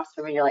couple across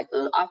from you, you're like,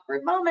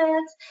 awkward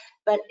moments.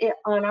 But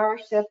on our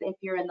ship, if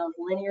you're in those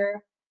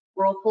linear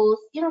whirlpools,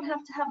 you don't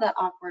have to have that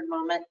awkward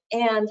moment.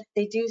 And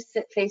they do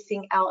sit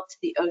facing out to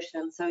the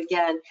ocean. So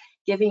again,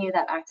 giving you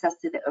that access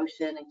to the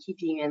ocean and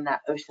keeping you in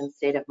that ocean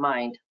state of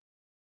mind.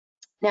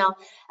 Now,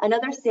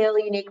 another Sail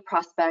Unique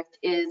prospect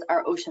is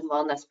our Ocean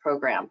Wellness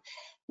Program.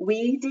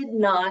 We did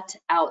not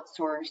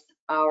outsource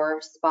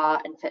our spa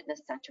and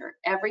fitness center.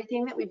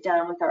 Everything that we've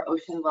done with our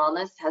Ocean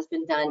Wellness has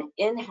been done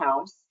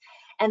in-house,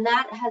 and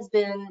that has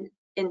been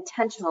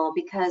intentional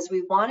because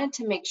we wanted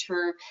to make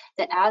sure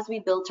that as we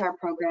built our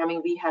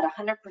programming, we had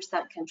 100%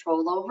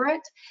 control over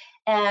it.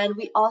 And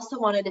we also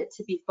wanted it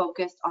to be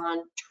focused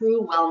on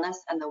true wellness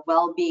and the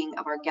well-being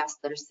of our guests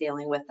that are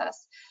sailing with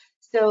us.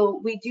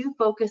 So we do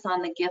focus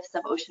on the gifts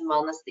of ocean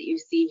wellness that you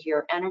see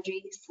here: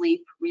 energy,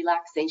 sleep,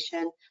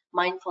 relaxation,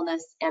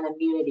 mindfulness, and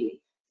immunity.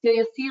 So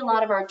you'll see a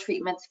lot of our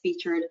treatments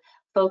featured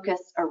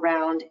focused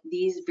around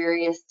these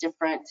various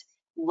different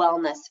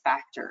wellness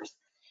factors.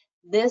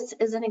 This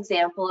is an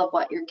example of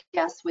what your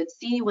guests would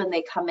see when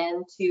they come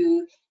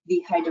into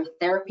the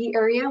hydrotherapy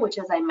area, which,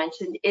 as I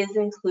mentioned, is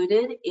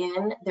included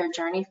in their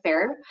journey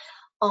fare.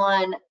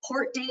 On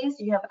port days,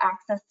 you have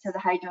access to the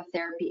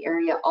hydrotherapy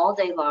area all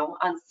day long.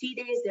 On sea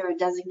days, there are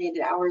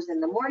designated hours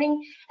in the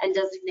morning and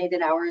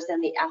designated hours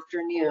in the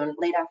afternoon,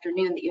 late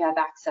afternoon, that you have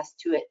access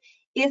to it.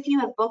 If you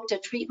have booked a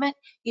treatment,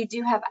 you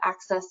do have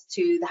access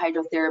to the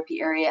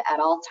hydrotherapy area at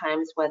all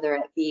times, whether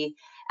it be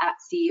at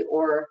sea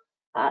or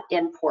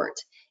in port.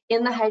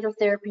 In the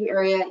hydrotherapy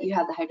area, you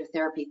have the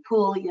hydrotherapy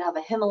pool, you have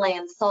a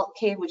Himalayan salt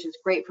cave, which is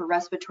great for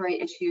respiratory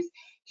issues,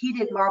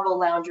 heated marble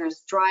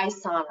loungers, dry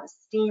sauna,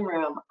 steam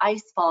room,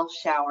 ice fall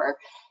shower,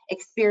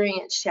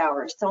 experience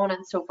shower, so on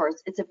and so forth.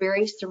 It's a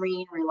very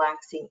serene,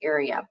 relaxing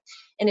area.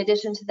 In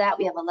addition to that,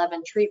 we have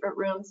 11 treatment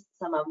rooms,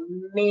 some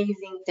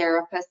amazing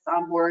therapists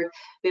on board.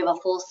 We have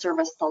a full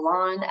service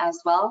salon as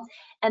well.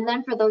 And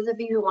then for those of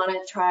you who want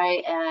to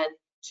try and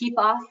keep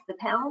off the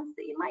pounds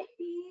that you might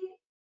be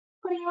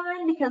putting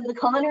on because the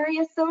culinary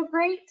is so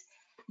great,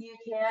 you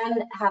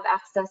can have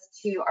access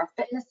to our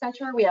fitness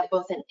center. We have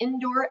both an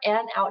indoor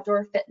and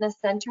outdoor fitness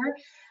center,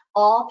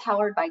 all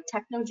powered by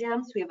techno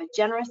gyms. We have a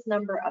generous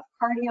number of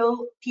cardio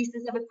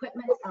pieces of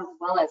equipment as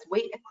well as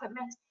weight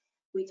equipment.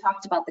 We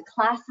talked about the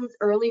classes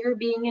earlier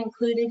being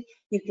included.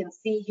 You can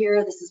see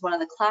here, this is one of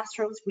the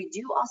classrooms. We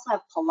do also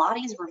have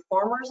Pilates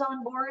reformers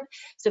on board.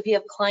 So if you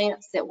have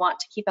clients that want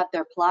to keep up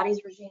their Pilates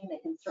regime, they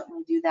can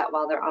certainly do that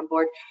while they're on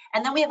board.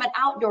 And then we have an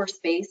outdoor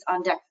space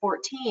on deck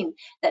 14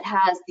 that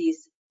has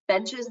these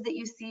benches that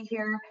you see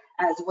here,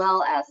 as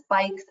well as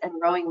bikes and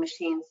rowing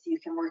machines, so you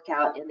can work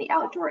out in the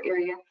outdoor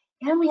area.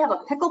 And we have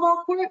a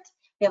pickleball court.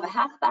 We have a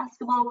half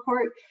basketball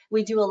court.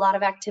 We do a lot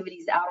of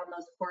activities out on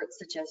those courts,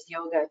 such as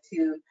yoga,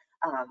 to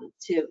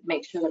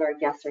make sure that our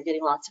guests are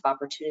getting lots of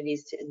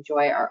opportunities to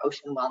enjoy our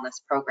ocean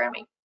wellness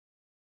programming.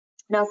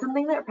 Now,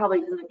 something that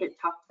probably doesn't get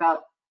talked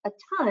about a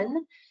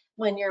ton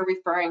when you're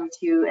referring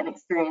to an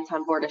experience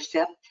on board a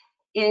ship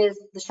is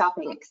the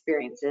shopping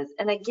experiences.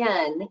 And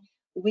again,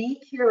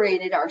 we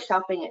curated our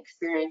shopping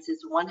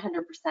experiences 100%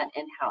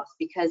 in-house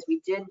because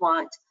we did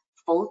want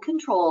full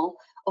control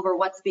over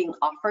what's being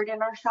offered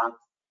in our shops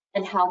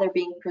and how they're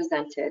being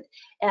presented.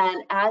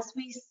 And as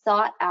we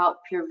sought out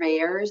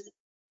purveyors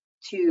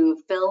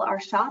to fill our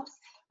shops,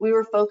 we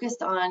were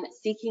focused on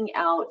seeking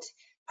out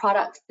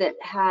products that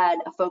had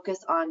a focus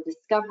on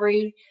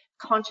discovery,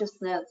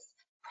 consciousness,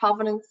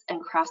 provenance,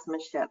 and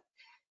craftsmanship.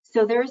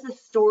 So there's a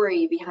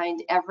story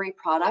behind every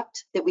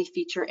product that we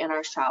feature in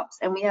our shops,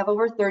 and we have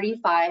over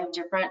 35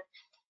 different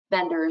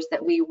vendors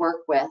that we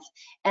work with,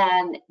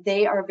 and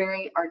they are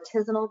very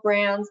artisanal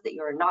brands that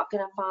you're not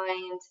going to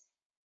find,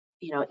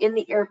 you know, in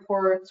the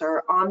airports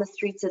or on the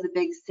streets of the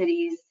big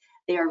cities.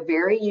 They are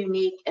very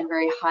unique and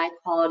very high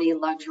quality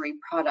luxury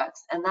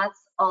products, and that's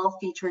all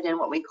featured in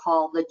what we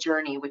call the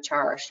journey, which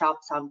are our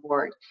shops on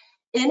board.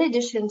 In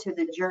addition to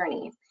the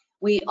journey,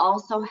 we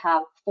also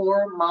have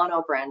 4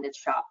 mono-branded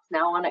shops.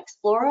 Now on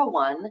Explora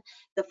One,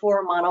 the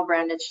 4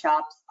 mono-branded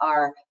shops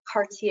are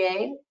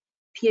Cartier,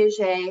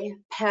 Piaget,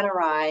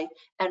 Panerai,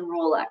 and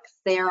Rolex.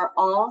 They are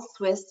all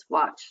Swiss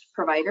watch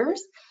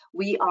providers.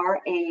 We are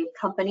a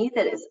company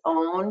that is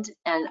owned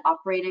and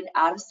operated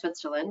out of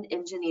Switzerland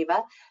in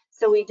Geneva.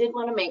 So we did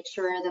want to make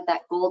sure that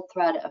that gold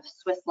thread of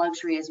Swiss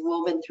luxury is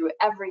woven through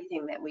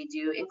everything that we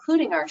do,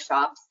 including our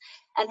shops.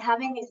 And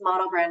having these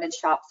mono-branded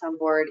shops on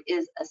board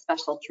is a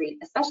special treat,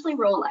 especially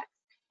Rolex.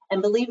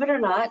 And believe it or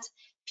not,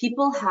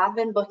 people have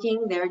been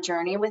booking their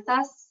journey with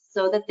us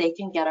so that they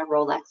can get a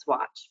Rolex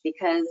watch.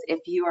 Because if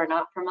you are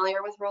not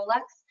familiar with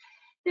Rolex,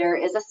 there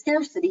is a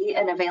scarcity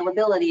and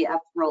availability of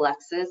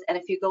Rolexes. And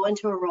if you go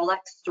into a Rolex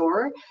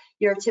store,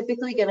 you're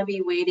typically going to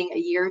be waiting a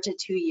year to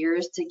 2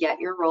 years to get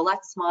your Rolex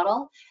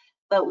model.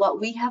 But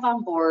what we have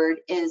on board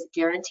is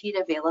guaranteed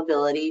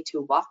availability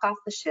to walk off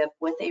the ship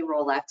with a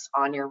Rolex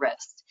on your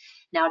wrist.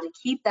 Now, to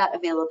keep that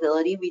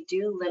availability, we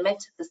do limit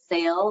the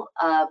sale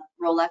of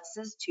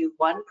Rolexes to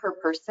 1 per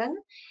person,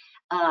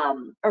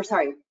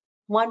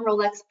 1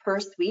 Rolex per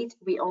suite.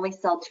 We only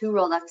sell 2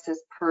 Rolexes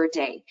per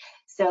day.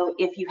 So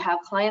if you have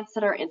clients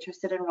that are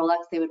interested in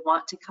Rolex, they would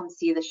want to come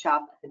see the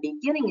shop at the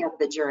beginning of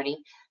the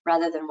journey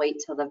rather than wait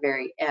till the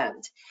very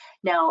end.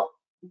 Now,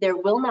 there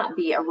will not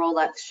be a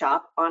Rolex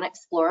shop on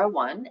Explora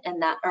One,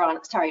 and that, or on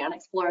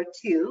Explora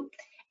 2,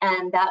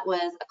 and that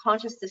was a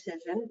conscious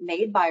decision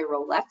made by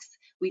Rolex.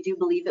 We do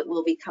believe it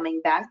will be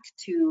coming back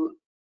to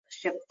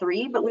ship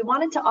 3, but we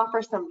wanted to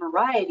offer some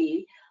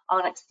variety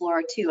on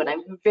Explora 2, and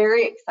I'm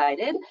very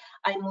excited.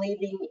 I'm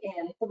leaving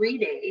in 3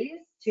 days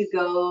to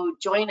go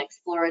join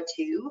Explora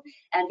 2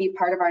 and be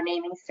part of our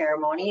naming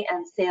ceremony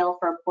and sail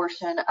for a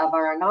portion of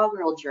our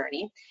inaugural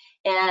journey.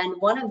 And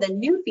one of the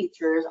new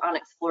features on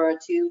Explora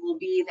 2 will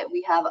be that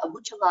we have a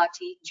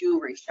Buccellati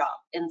jewelry shop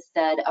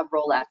instead of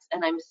Rolex.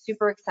 And I'm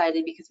super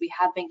excited because we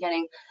have been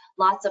getting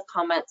lots of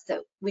comments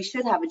that we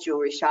should have a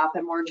jewelry shop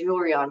and more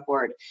jewelry on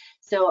board.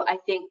 So I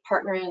think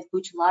partnering with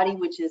Buccellati,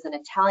 which is an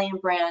Italian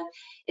brand,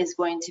 is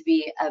going to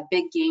be a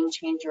big game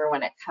changer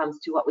when it comes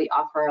to what we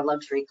offer our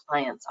luxury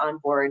clients on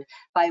board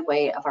by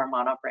way of our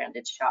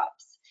mono-branded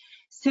shops.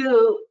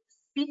 So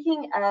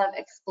speaking of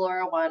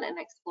Explora 1 and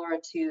Explora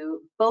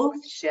 2,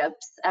 both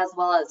ships, as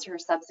well as their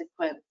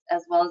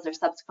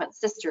subsequent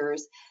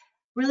sisters,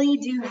 really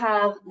do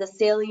have the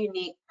sail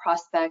unique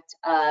prospect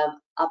of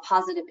a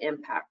positive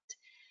impact.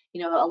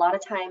 You know, a lot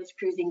of times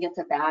cruising gets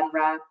a bad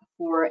rap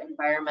for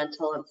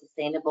environmental and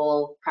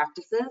sustainable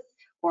practices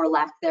or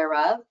lack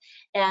thereof.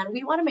 And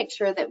we want to make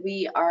sure that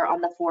we are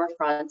on the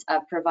forefront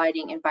of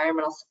providing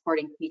environmental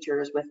supporting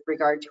features with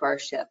regard to our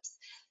ships.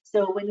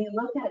 So when you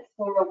look at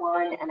Explora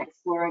 1 and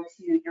Explora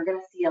 2, you're going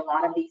to see a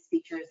lot of these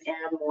features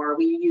and more.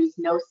 We use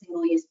no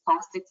single-use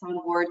plastics on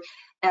board.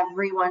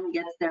 Everyone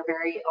gets their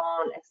very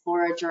own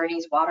Explora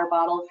Journeys water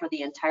bottle for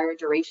the entire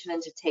duration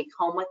and to take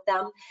home with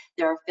them.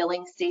 There are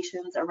filling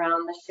stations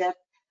around the ship.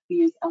 We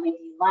use LED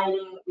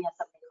lighting. We have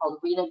something called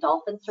Rena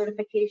Dolphin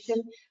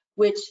certification,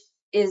 which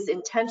is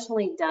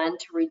intentionally done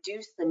to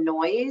reduce the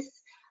noise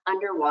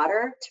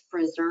underwater to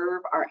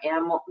preserve our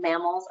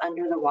mammals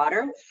under the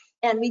water.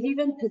 And we've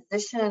even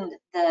positioned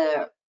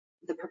the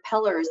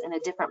propellers in a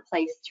different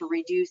place to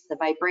reduce the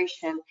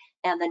vibration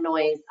and the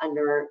noise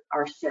under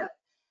our ship.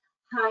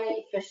 High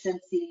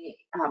efficiency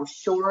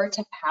shore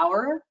to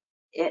power,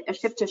 a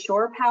ship to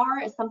shore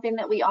power is something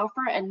that we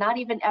offer, and not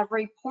even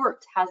every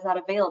port has that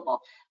available,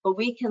 but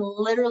we can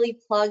literally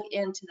plug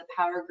into the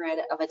power grid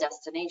of a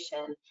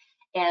destination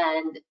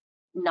and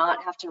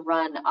not have to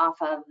run off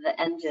of the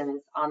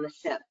engines on the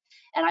ship.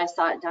 And I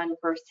saw it done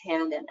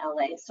firsthand in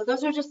LA. So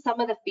those are just some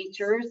of the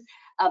features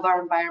of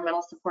our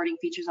environmental supporting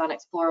features on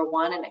Explora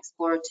 1 and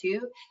Explora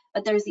 2,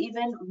 but there's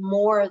even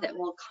more that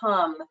will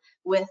come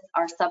with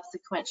our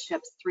subsequent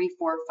ships 3,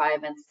 4,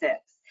 5, and 6.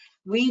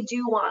 We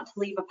do want to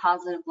leave a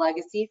positive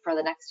legacy for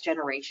the next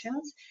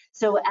generations.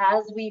 So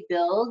as we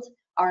build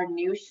our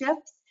new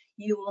ships,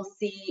 you will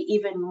see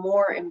even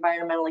more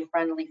environmentally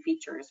friendly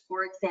features.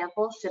 For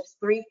example, ships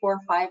 3, 4,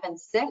 5, and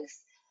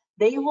 6,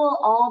 they will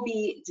all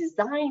be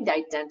designed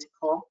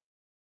identical,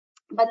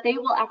 but they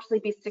will actually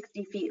be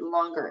 60 feet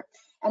longer.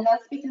 And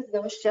that's because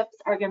those ships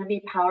are going to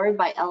be powered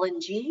by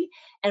LNG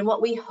and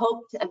what we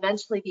hope to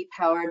eventually be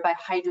powered by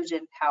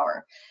hydrogen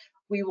power.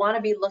 We want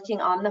to be looking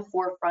on the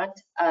forefront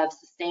of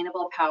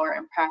sustainable power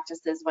and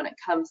practices when it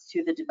comes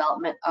to the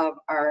development of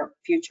our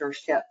future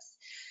ships.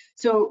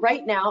 So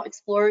right now,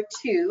 Explora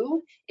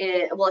 2,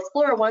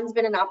 Explora 1's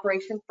been in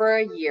operation for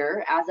a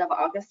year as of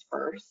August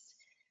 1st,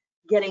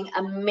 getting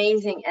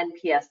amazing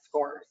NPS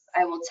scores.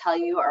 I will tell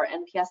you, our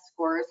NPS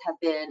scores have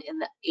been in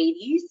the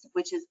 80s,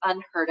 which is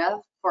unheard of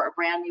for a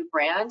brand new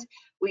brand.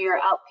 We are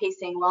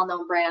outpacing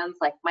well-known brands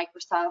like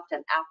Microsoft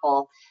and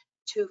Apple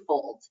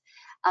twofold.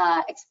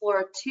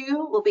 Explora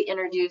 2 will be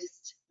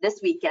introduced this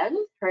weekend.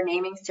 Her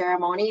naming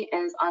ceremony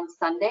is on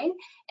Sunday,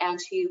 and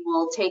she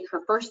will take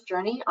her first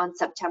journey on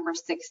September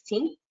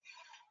 16th.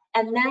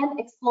 And then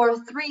Explora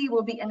 3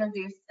 will be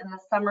introduced in the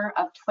summer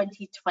of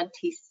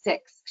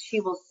 2026. She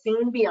will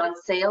soon be on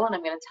sale, and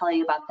I'm going to tell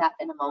you about that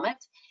in a moment.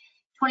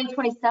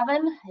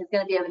 2027 is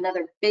going to be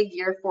another big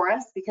year for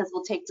us because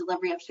we'll take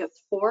delivery of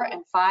ships 4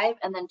 and 5,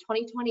 and then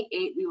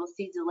 2028 we will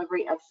see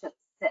delivery of ship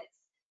 6.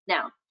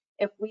 Now,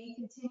 if we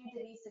continue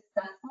to be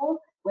successful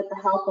with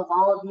the help of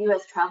all of you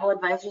as travel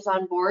advisors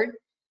on board,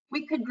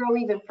 we could grow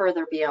even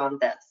further beyond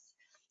this.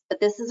 But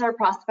this is our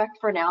prospect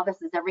for now.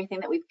 This is everything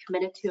that we've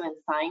committed to and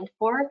signed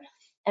for.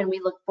 And we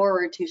look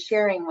forward to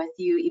sharing with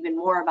you even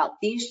more about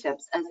these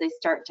ships as they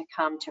start to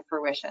come to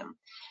fruition.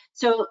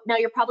 So now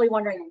you're probably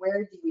wondering,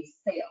 where do we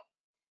sail?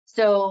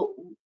 So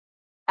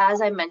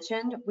as I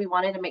mentioned, we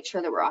wanted to make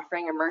sure that we're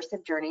offering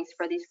immersive journeys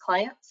for these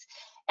clients.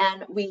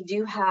 And we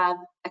do have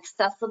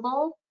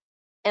accessible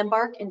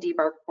embark and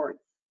debark ports,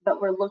 but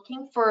we're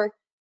looking for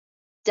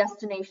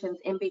destinations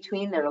in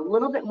between that are a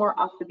little bit more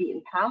off the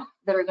beaten path,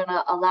 that are going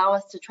to allow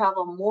us to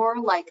travel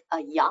more like a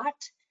yacht,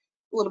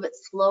 a little bit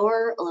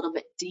slower, a little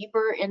bit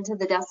deeper into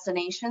the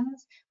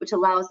destinations, which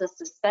allows us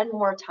to spend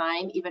more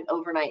time, even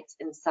overnights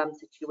in some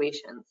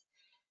situations.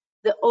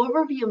 The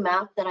overview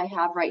map that I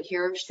have right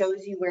here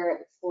shows you where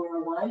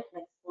Explora 1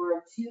 and Explora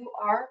 2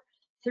 are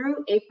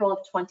through April of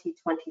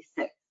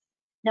 2026.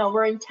 Now,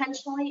 we're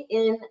intentionally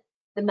in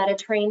the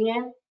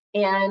Mediterranean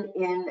and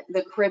in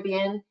the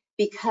Caribbean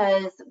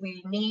because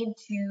we need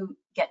to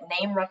get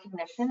name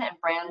recognition and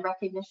brand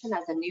recognition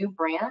as a new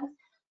brand.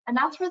 And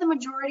that's where the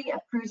majority of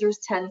cruisers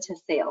tend to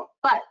sail.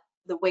 But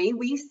the way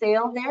we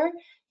sail there,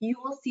 you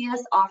will see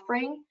us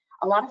offering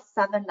a lot of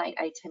 7-night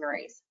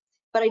itineraries.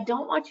 But I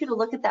don't want you to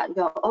look at that and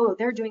go, oh,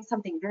 they're doing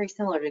something very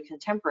similar to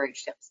contemporary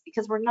ships,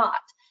 because we're not.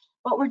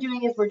 What we're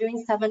doing is we're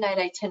doing 7-night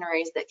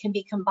itineraries that can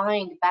be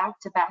combined back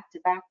to back to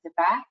back to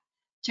back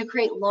to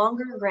create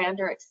longer,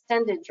 grander,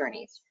 extended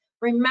journeys.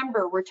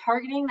 Remember, we're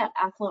targeting that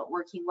affluent,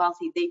 working,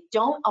 wealthy. They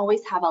don't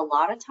always have a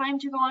lot of time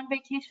to go on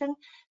vacation,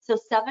 so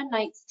 7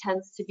 nights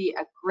tends to be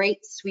a great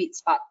sweet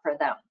spot for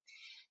them.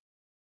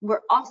 We're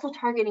also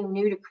targeting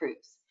new to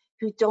cruise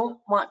who don't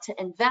want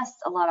to invest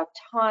a lot of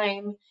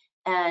time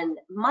and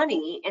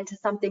money into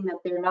something that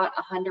they're not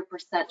 100%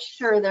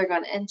 sure they're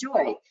going to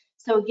enjoy.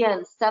 So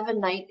again,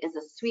 7-night is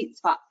a sweet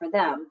spot for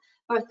them.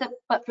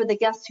 But for the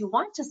guests who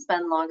want to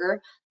spend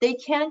longer, they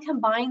can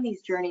combine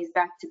these journeys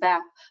back to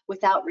back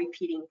without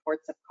repeating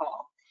ports of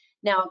call.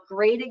 Now, a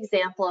great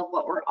example of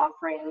what we're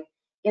offering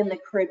in the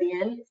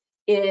Caribbean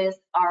is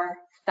our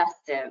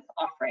festive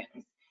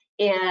offerings.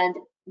 And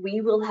we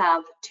will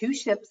have 2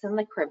 ships in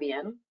the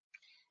Caribbean,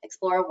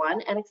 Explora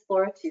 1 and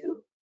Explora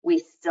 2. We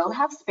still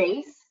have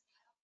space.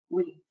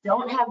 We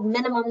don't have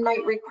minimum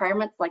night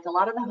requirements like a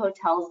lot of the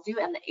hotels do,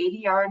 and the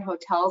ADR in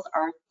hotels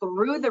are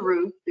through the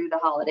roof through the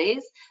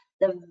holidays.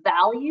 The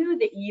value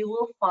that you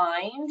will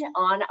find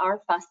on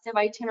our festive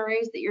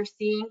itineraries that you're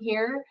seeing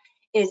here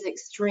is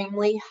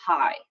extremely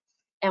high.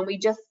 And we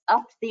just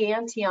upped the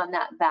ante on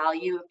that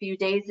value a few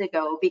days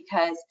ago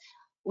because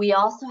we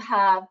also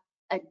have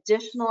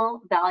additional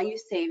value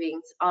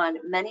savings on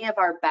many of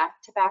our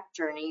back-to-back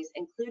journeys,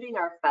 including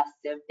our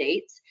festive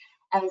dates,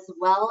 as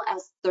well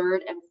as 3rd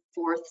and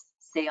 4th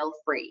sail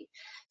free.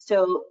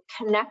 So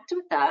connect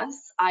with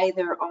us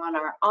either on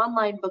our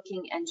online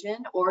booking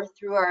engine or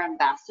through our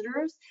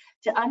ambassadors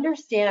to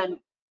understand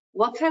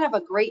what kind of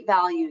a great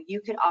value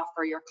you could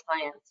offer your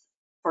clients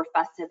for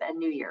festive and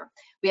New Year.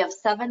 We have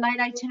 7-night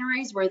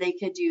itineraries where they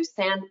could do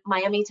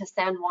Miami to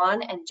San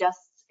Juan and just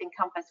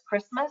encompass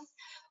Christmas,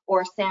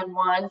 or San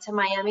Juan to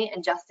Miami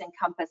and just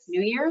encompass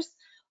New Year's,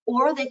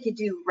 or they could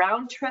do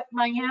round trip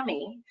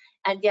Miami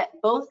and get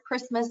both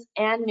Christmas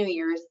and New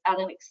Year's at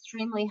an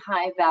extremely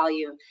high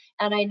value.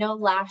 And I know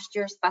last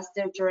year's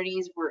festive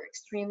journeys were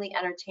extremely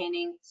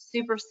entertaining,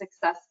 super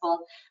successful.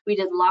 We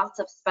did lots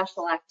of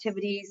special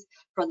activities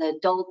for the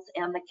adults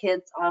and the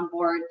kids on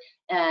board,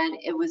 and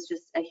it was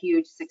just a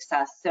huge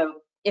success. So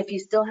if you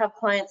still have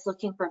clients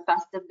looking for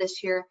festive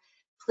this year,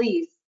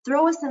 please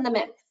throw us in the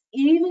mix,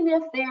 even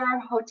if they are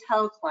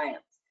hotel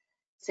clients.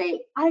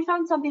 Say, I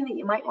found something that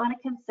you might want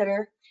to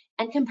consider,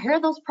 and compare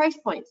those price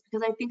points,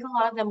 because I think a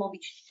lot of them will be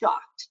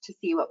shocked to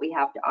see what we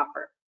have to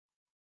offer.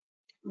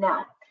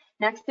 Now,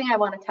 next thing I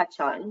want to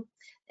touch on,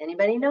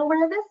 anybody know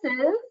where this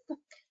is?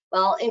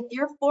 Well, if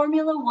you're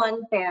Formula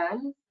One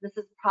fan, this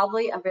is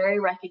probably a very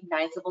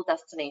recognizable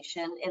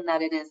destination in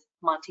that it is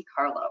Monte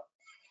Carlo.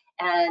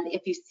 And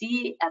if you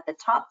see at the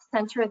top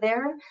center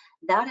there,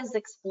 that is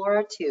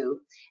Explora 2,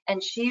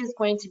 and she is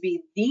going to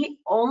be the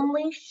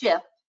only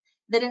ship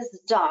that is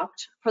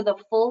docked for the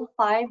full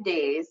 5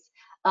 days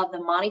of the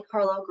Monte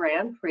Carlo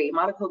Grand Prix,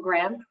 Monaco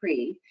Grand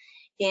Prix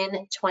in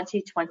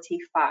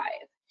 2025.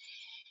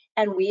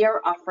 And we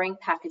are offering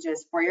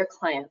packages for your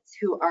clients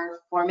who are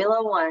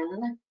Formula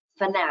One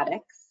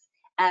fanatics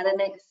at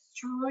an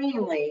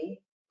extremely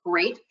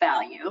great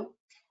value.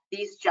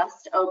 These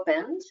just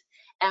opened,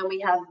 and we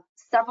have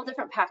several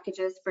different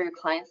packages for your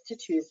clients to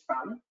choose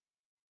from.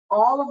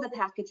 All of the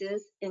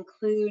packages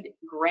include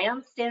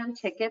grandstand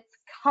tickets,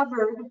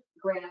 covered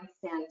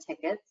grandstand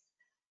tickets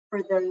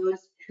for those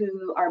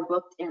who are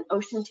booked in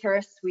Ocean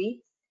Terrace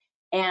suites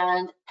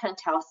and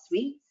penthouse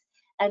suites.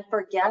 And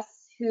for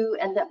guests who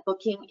end up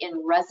booking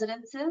in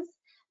residences,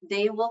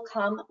 they will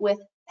come with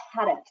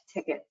paddock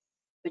tickets,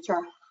 which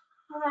are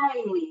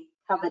highly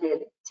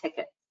coveted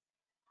tickets.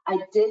 I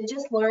did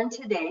just learn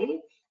today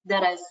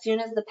that as soon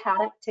as the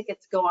paddock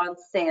tickets go on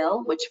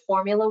sale, which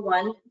Formula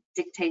One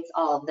dictates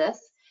all of this,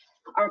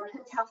 our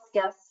penthouse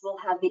guests will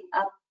have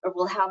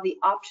the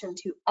option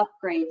to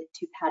upgrade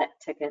to paddock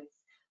tickets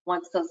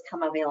once those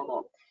come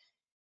available.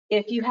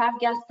 If you have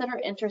guests that are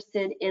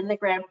interested in the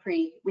Grand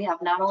Prix, we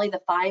have not only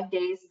the 5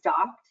 days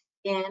docked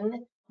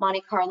in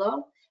Monte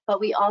Carlo, but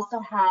we also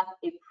have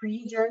a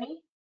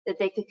pre-journey that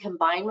they could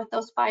combine with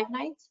those 5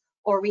 nights,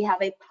 or we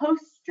have a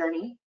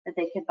post-journey that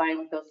they could combine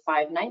with those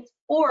 5 nights,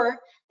 or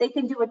they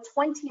can do a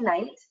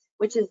 20-night,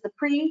 which is the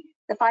pre,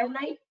 the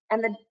 5-night,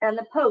 and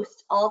the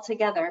post all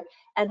together,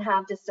 and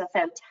have just a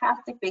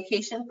fantastic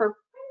vacation for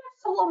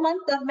the whole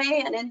month of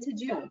May and into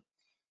June.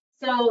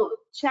 So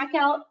check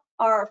out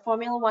our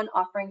Formula One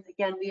offerings.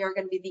 Again, we are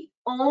going to be the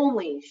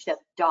only ship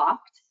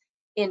docked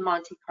in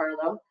Monte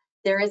Carlo.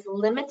 There is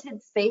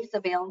limited space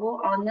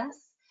available on this,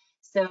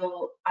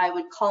 so I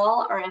would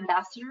call our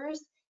ambassadors.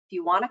 If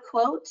you want a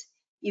quote,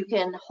 you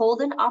can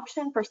hold an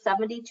option for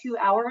 72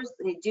 hours.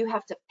 They do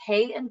have to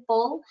pay in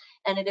full,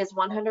 and it is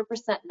 100%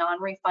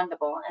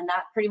 non-refundable. And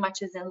that pretty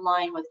much is in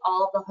line with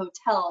all the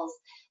hotels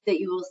that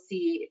you will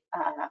see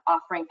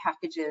offering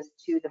packages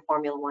to the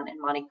Formula One in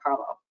Monte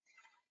Carlo.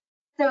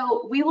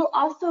 So we will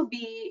also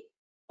be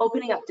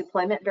opening up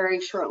deployment very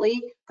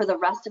shortly for the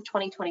rest of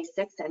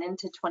 2026 and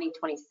into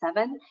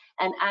 2027.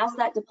 And as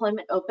that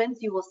deployment opens,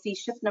 you will see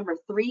ship number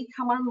 3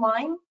 come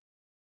online.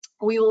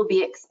 We will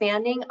be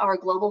expanding our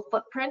global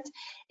footprint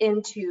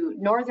into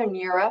Northern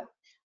Europe,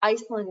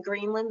 Iceland,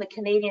 Greenland, the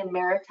Canadian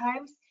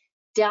Maritimes,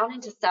 down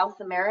into South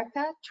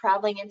America,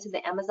 traveling into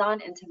the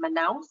Amazon, into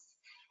Manaus.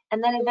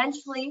 And then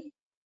eventually,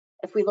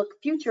 if we look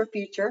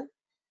future,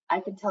 I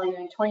can tell you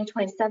in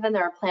 2027,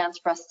 there are plans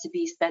for us to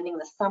be spending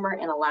the summer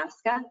in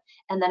Alaska,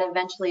 and then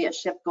eventually a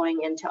ship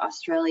going into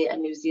Australia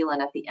and New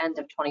Zealand at the end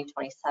of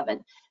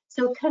 2027.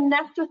 So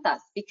connect with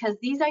us, because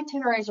these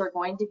itineraries are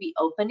going to be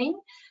opening.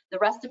 The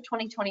rest of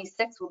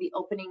 2026 will be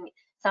opening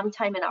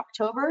sometime in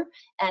October,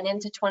 and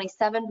into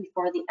 27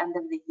 before the end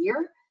of the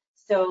year.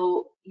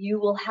 So you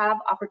will have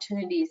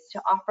opportunities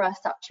to offer us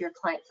up to your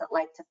clients that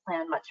like to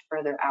plan much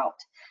further out.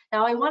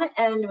 Now, I want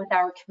to end with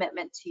our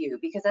commitment to you,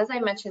 because as I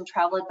mentioned,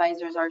 travel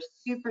advisors are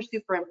super,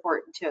 super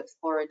important to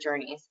Explora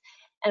Journeys.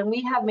 And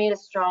we have made a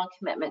strong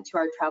commitment to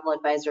our travel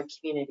advisor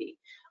community.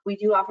 We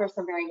do offer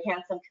some very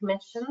handsome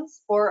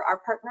commissions for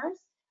our partners.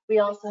 We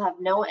also have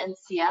no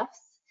NCFs.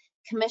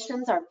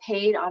 Commissions are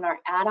paid on our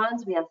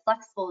add-ons. We have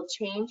flexible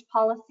change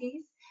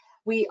policies.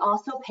 We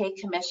also pay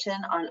commission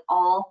on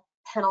all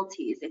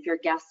penalties if your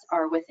guests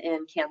are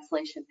within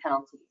cancellation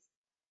penalties.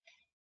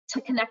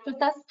 To connect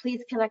with us,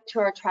 please connect to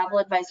our Travel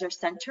Advisor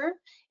Center.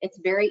 It's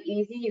very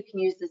easy. You can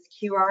use this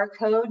QR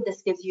code.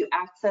 This gives you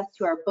access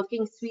to our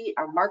booking suite,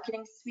 our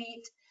marketing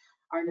suite,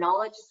 our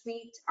knowledge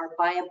suite, our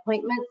by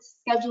appointment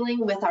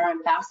scheduling with our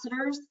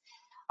ambassadors.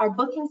 Our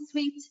booking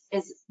suite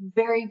is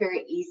very,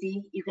 very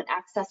easy. You can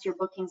access your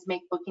bookings,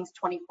 make bookings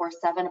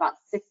 24/7. About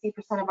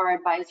 60% of our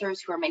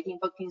advisors who are making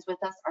bookings with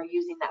us are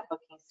using that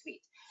booking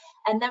suite.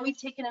 And then we've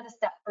taken it a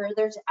step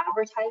further to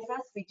advertise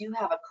us. We do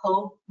have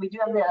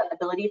the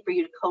ability for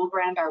you to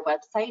co-brand our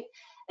website.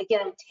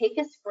 Again, take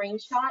a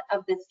screenshot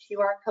of this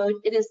QR code.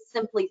 It is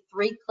simply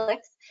 3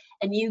 clicks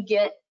and you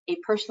get a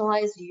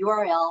personalized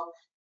URL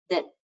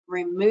that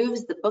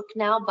removes the Book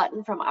Now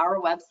button from our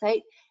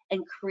website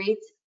and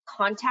creates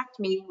contact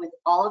me with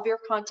all of your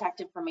contact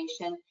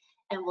information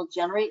and will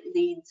generate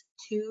leads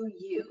to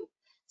you.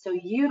 So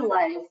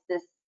utilize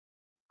this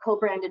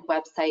co-branded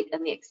website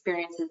and the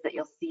experiences that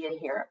you'll see in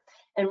here.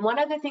 And one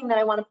other thing that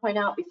I want to point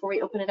out before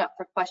we open it up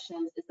for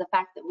questions is the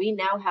fact that we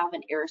now have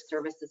an air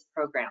services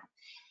program.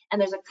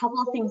 And there's a couple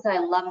of things that I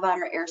love about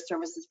our air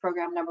services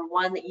program. Number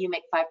one, that you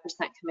make 5%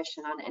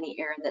 commission on any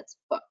air that's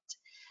booked.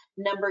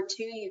 Number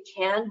two, you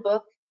can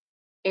book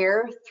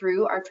air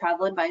through our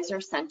Travel Advisor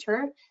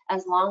Center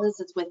as long as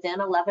it's within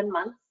 11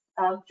 months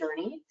of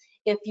journey.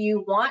 If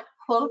you want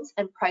quotes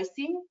and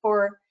pricing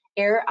for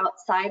air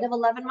outside of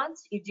 11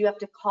 months, you do have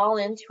to call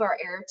into our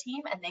air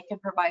team and they can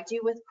provide you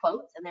with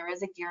quotes, and there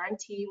is a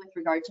guarantee with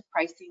regard to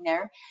pricing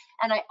there.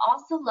 And I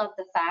also love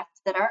the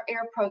fact that our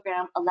air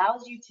program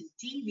allows you to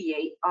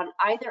deviate on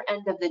either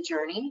end of the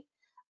journey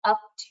up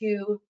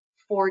to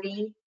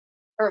 30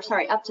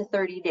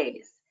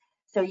 days.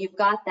 So you've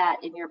got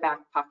that in your back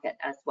pocket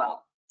as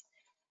well.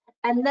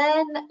 And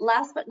then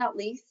last but not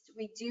least,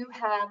 we do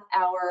have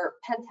our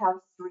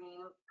Penthouse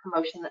Dream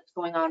promotion that's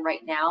going on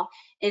right now.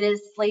 It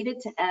is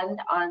slated to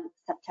end on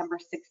September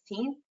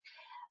 16th.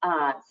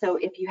 So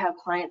if you have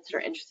clients that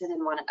are interested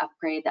and want to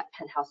upgrade, that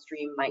Penthouse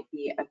Dream might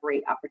be a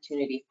great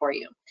opportunity for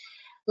you.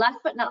 Last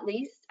but not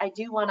least, I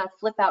do want to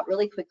flip out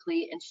really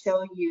quickly and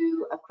show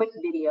you a quick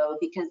video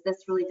because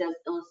this really does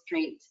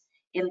illustrate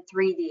in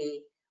 3D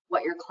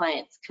what your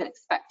clients could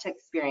expect to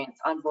experience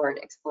on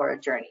board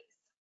Explora Journeys.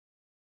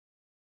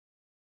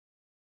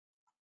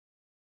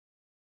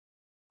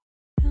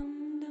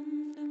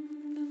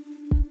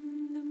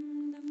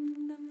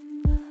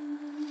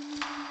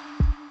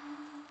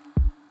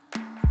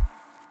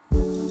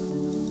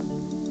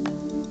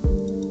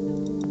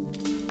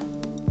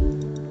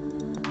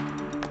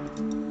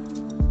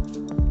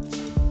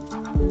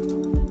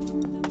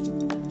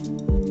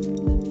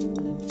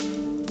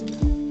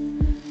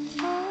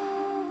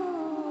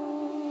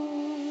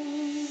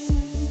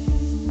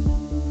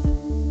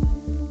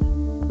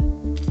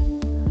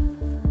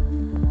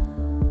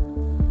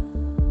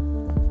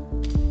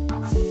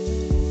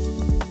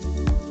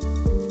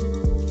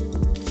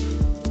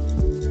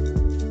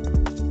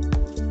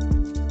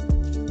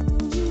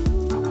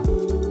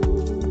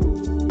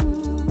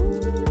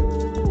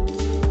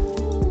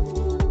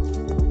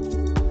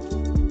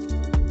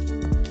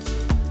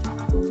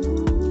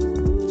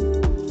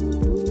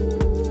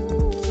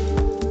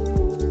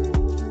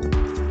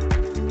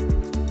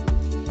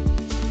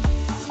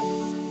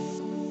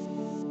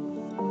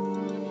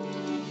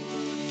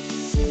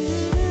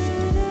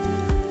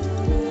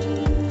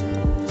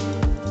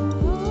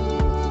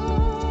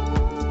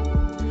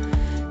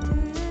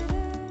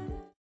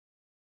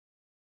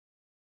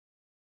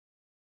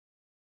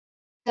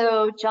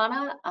 So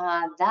Jonna,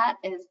 that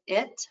is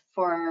it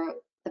for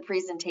the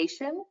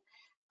presentation.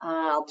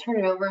 I'll turn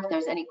it over if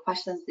there's any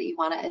questions that you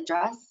want to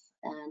address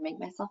and make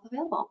myself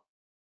available.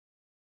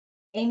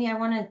 Aimee, I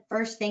want to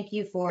first thank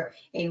you for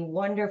a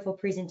wonderful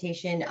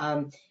presentation.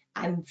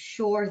 I'm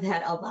sure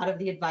that a lot of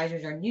the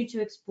advisors are new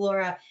to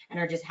Explora and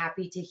are just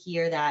happy to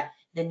hear that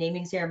the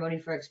naming ceremony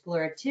for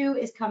Explora 2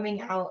 is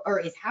coming out or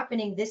is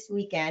happening this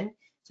weekend.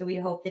 So we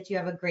hope that you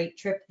have a great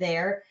trip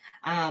there.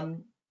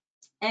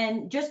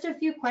 And just a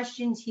few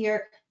questions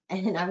here,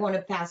 and I want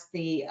to pass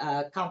the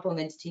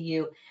compliments to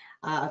you.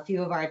 A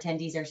few of our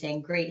attendees are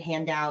saying great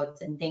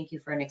handouts and thank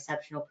you for an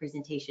exceptional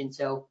presentation.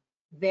 So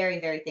very,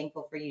 very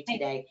thankful for you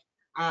today.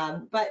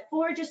 But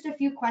for just a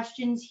few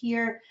questions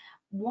here,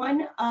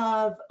 one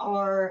of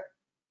our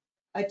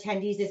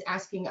attendees is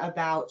asking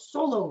about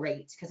solo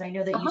rates, because I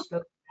know that you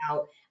spoke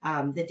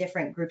about the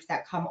different groups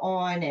that come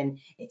on, and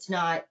it's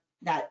not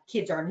that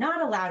kids are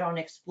not allowed on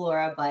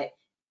Explora, but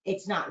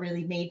it's not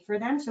really made for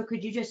them. So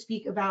could you just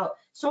speak about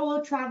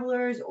solo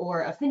travelers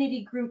or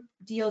affinity group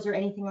deals or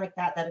anything like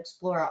that that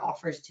Explora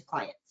offers to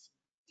clients?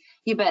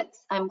 You bet.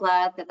 I'm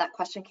glad that that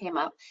question came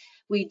up.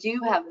 We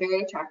do have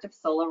very attractive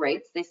solo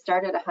rates. They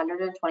start at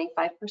 125%.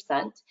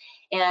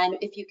 And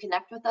if you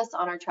connect with us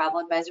on our Travel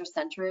Advisor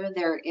Center,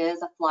 there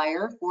is a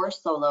flyer for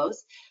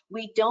solos.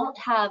 We don't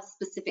have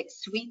specific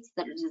suites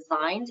that are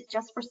designed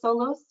just for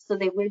solos, so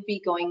they would be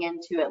going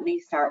into at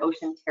least our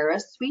Ocean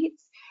Terrace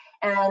suites.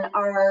 And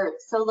our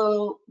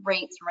solo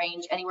rates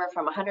range anywhere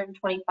from 125%.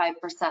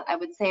 I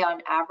would say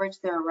on average,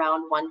 they're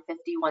around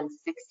 150,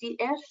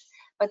 160-ish.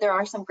 But there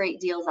are some great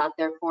deals out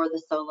there for the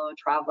solo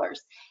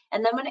travelers.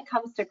 And then when it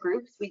comes to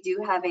groups, we do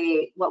have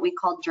what we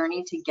call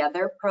Journey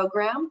Together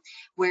program,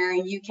 where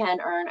you can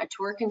earn a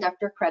tour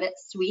conductor credit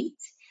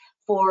suite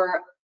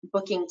for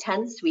booking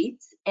 10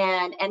 suites,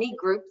 and any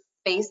group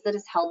space that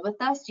is held with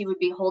us, you would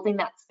be holding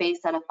that space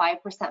at a 5%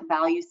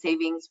 value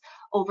savings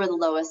over the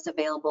lowest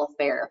available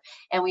fare.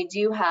 And we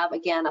do have,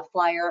 again, a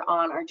flyer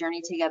on our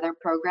Journey Together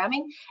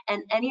programming,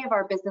 and any of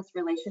our business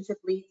relationship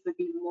leads would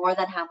be more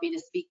than happy to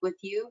speak with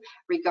you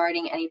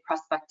regarding any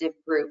prospective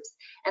groups.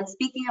 And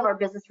speaking of our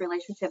business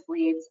relationship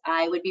leads,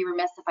 I would be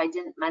remiss if I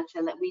didn't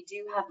mention that we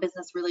do have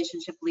business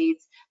relationship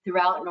leads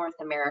throughout North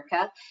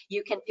America.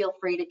 You can feel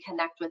free to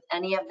connect with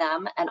any of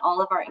them, and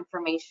all of our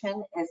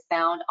information is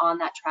found on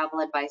that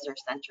Travel Advisor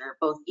Center,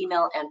 both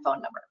email and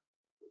phone number.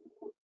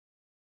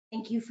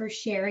 Thank you for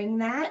sharing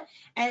that.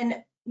 And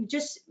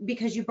just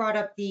because you brought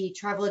up the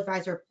Travel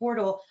Advisor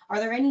portal, are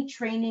there any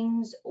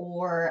trainings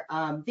or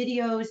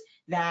videos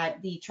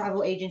that the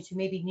travel agents who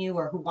may be new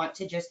or who want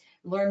to just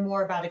learn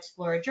more about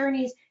Explora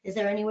Journeys, is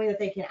there any way that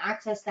they can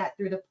access that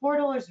through the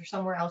portal, or is there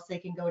somewhere else they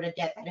can go to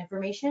get that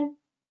information?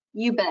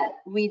 You bet.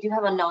 We do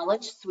have a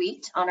knowledge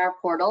suite on our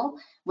portal,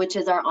 which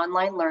is our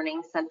online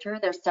learning center.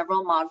 There's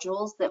several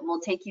modules that will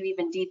take you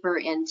even deeper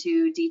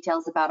into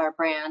details about our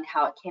brand,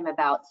 how it came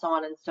about, so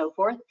on and so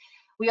forth.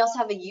 We also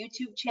have a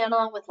YouTube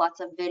channel with lots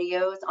of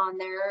videos on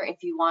there.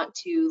 If you want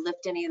to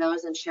lift any of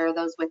those and share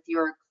those with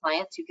your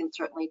clients, you can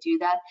certainly do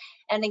that.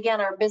 And again,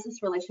 our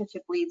business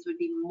relationship leads would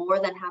be more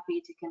than happy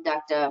to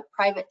conduct a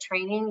private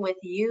training with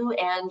you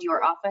and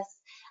your office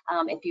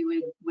if you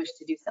would wish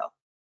to do so.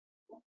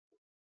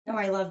 Oh,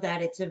 I love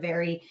that. It's a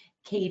very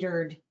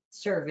catered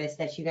service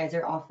that you guys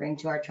are offering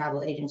to our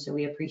travel agents, so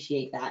we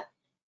appreciate that.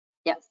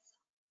 Yes.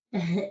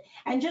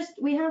 And just,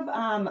 we have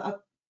a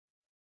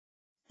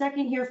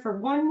second here for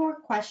one more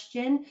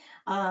question.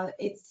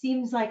 It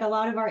seems like a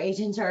lot of our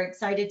agents are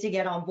excited to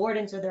get on board,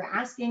 and so they're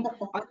asking,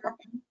 are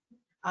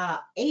there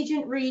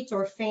agent rates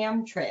or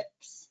fam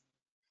trips?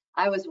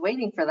 I was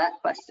waiting for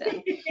that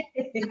question.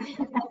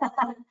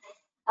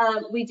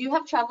 We do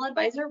have travel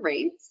advisor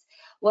rates.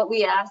 What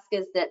we ask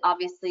is that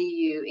obviously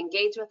you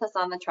engage with us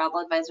on the Travel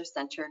Advisor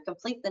Center,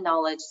 complete the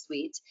knowledge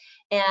suite,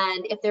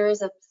 and if there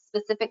is a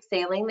specific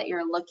sailing that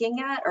you're looking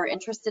at or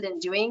interested in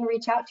doing,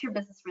 reach out to your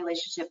business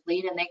relationship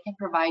lead and they can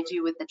provide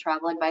you with the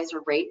travel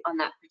advisor rate on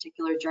that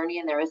particular journey,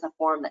 and there is a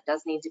form that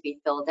does need to be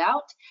filled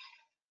out.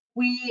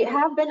 We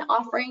have been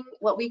offering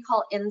what we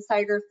call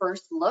insider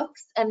first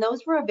looks, and those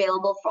were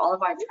available for all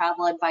of our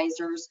travel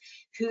advisors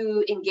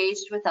who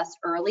engaged with us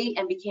early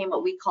and became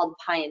what we called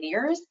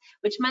pioneers,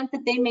 which meant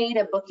that they made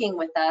a booking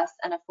with us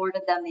and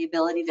afforded them the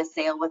ability to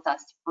sail with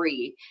us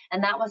free.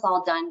 And that was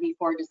all done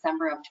before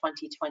December of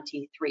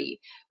 2023.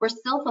 We're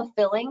still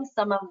fulfilling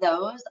some of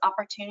those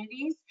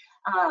opportunities.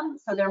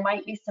 So there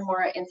might be some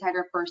more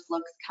insider first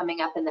looks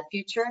coming up in the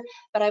future,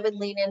 but I would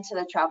lean into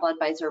the travel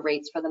advisor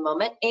rates for the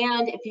moment.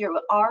 And if you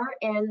are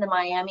in the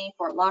Miami,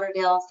 Fort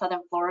Lauderdale,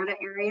 Southern Florida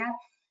area,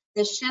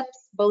 the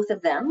ships, both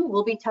of them,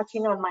 will be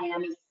touching on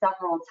Miami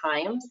several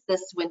times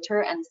this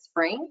winter and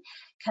spring.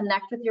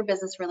 Connect with your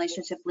business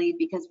relationship lead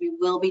because we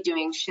will be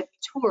doing ship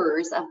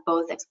tours of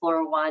both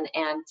Explora 1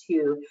 and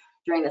 2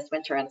 during this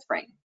winter and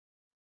spring.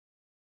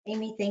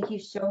 Aimee, thank you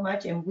so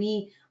much. And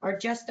we are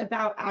just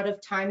about out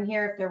of time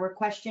here. If there were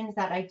questions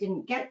that I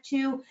didn't get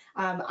to,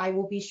 I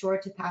will be sure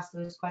to pass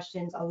those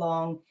questions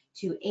along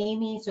to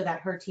Aimee so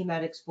that her team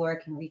at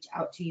Explora can reach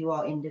out to you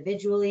all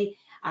individually.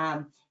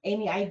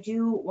 Aimee, I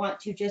do want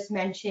to just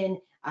mention,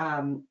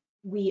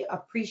 we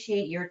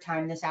appreciate your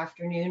time this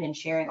afternoon and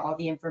sharing all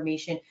the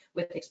information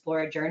with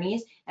Explora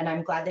Journeys. And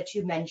I'm glad that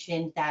you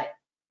mentioned that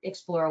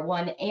Explora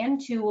 1 and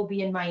 2 will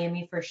be in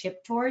Miami for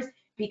ship tours,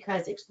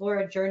 because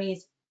Explora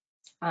Journeys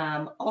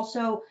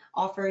also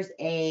offers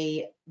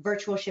a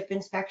virtual ship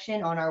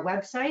inspection on our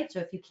website. So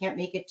if you can't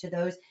make it to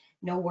those,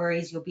 no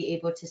worries, you'll be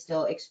able to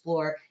still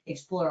explore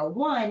Explora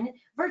 1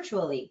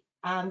 virtually.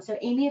 So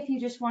Aimee, if you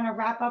just want to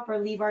wrap up or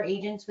leave our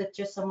agents with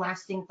just some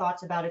lasting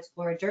thoughts about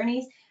Explora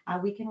Journeys,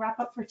 we can wrap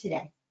up for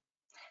today.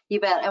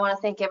 You bet. I want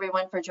to thank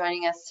everyone for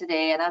joining us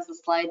today. And as the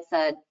slide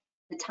said,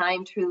 the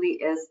time truly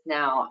is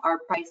now. Our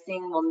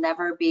pricing will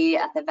never be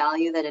at the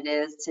value that it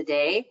is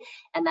today,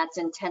 and that's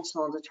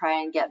intentional to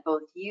try and get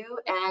both you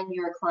and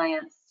your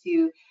clients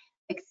to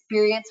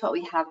experience what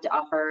we have to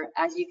offer.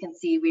 As you can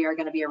see, we are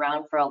going to be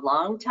around for a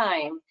long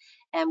time,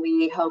 and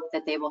we hope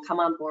that they will come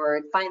on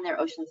board, find their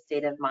ocean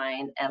state of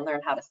mind, and learn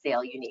how to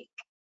sail unique.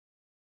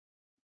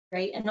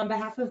 Great. And on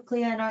behalf of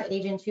CLIA and our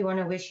agents, we want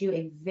to wish you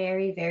a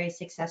very, very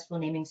successful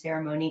naming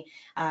ceremony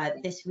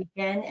this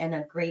weekend and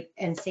a great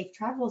and safe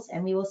travels.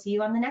 And we will see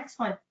you on the next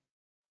one.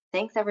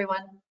 Thanks,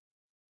 everyone.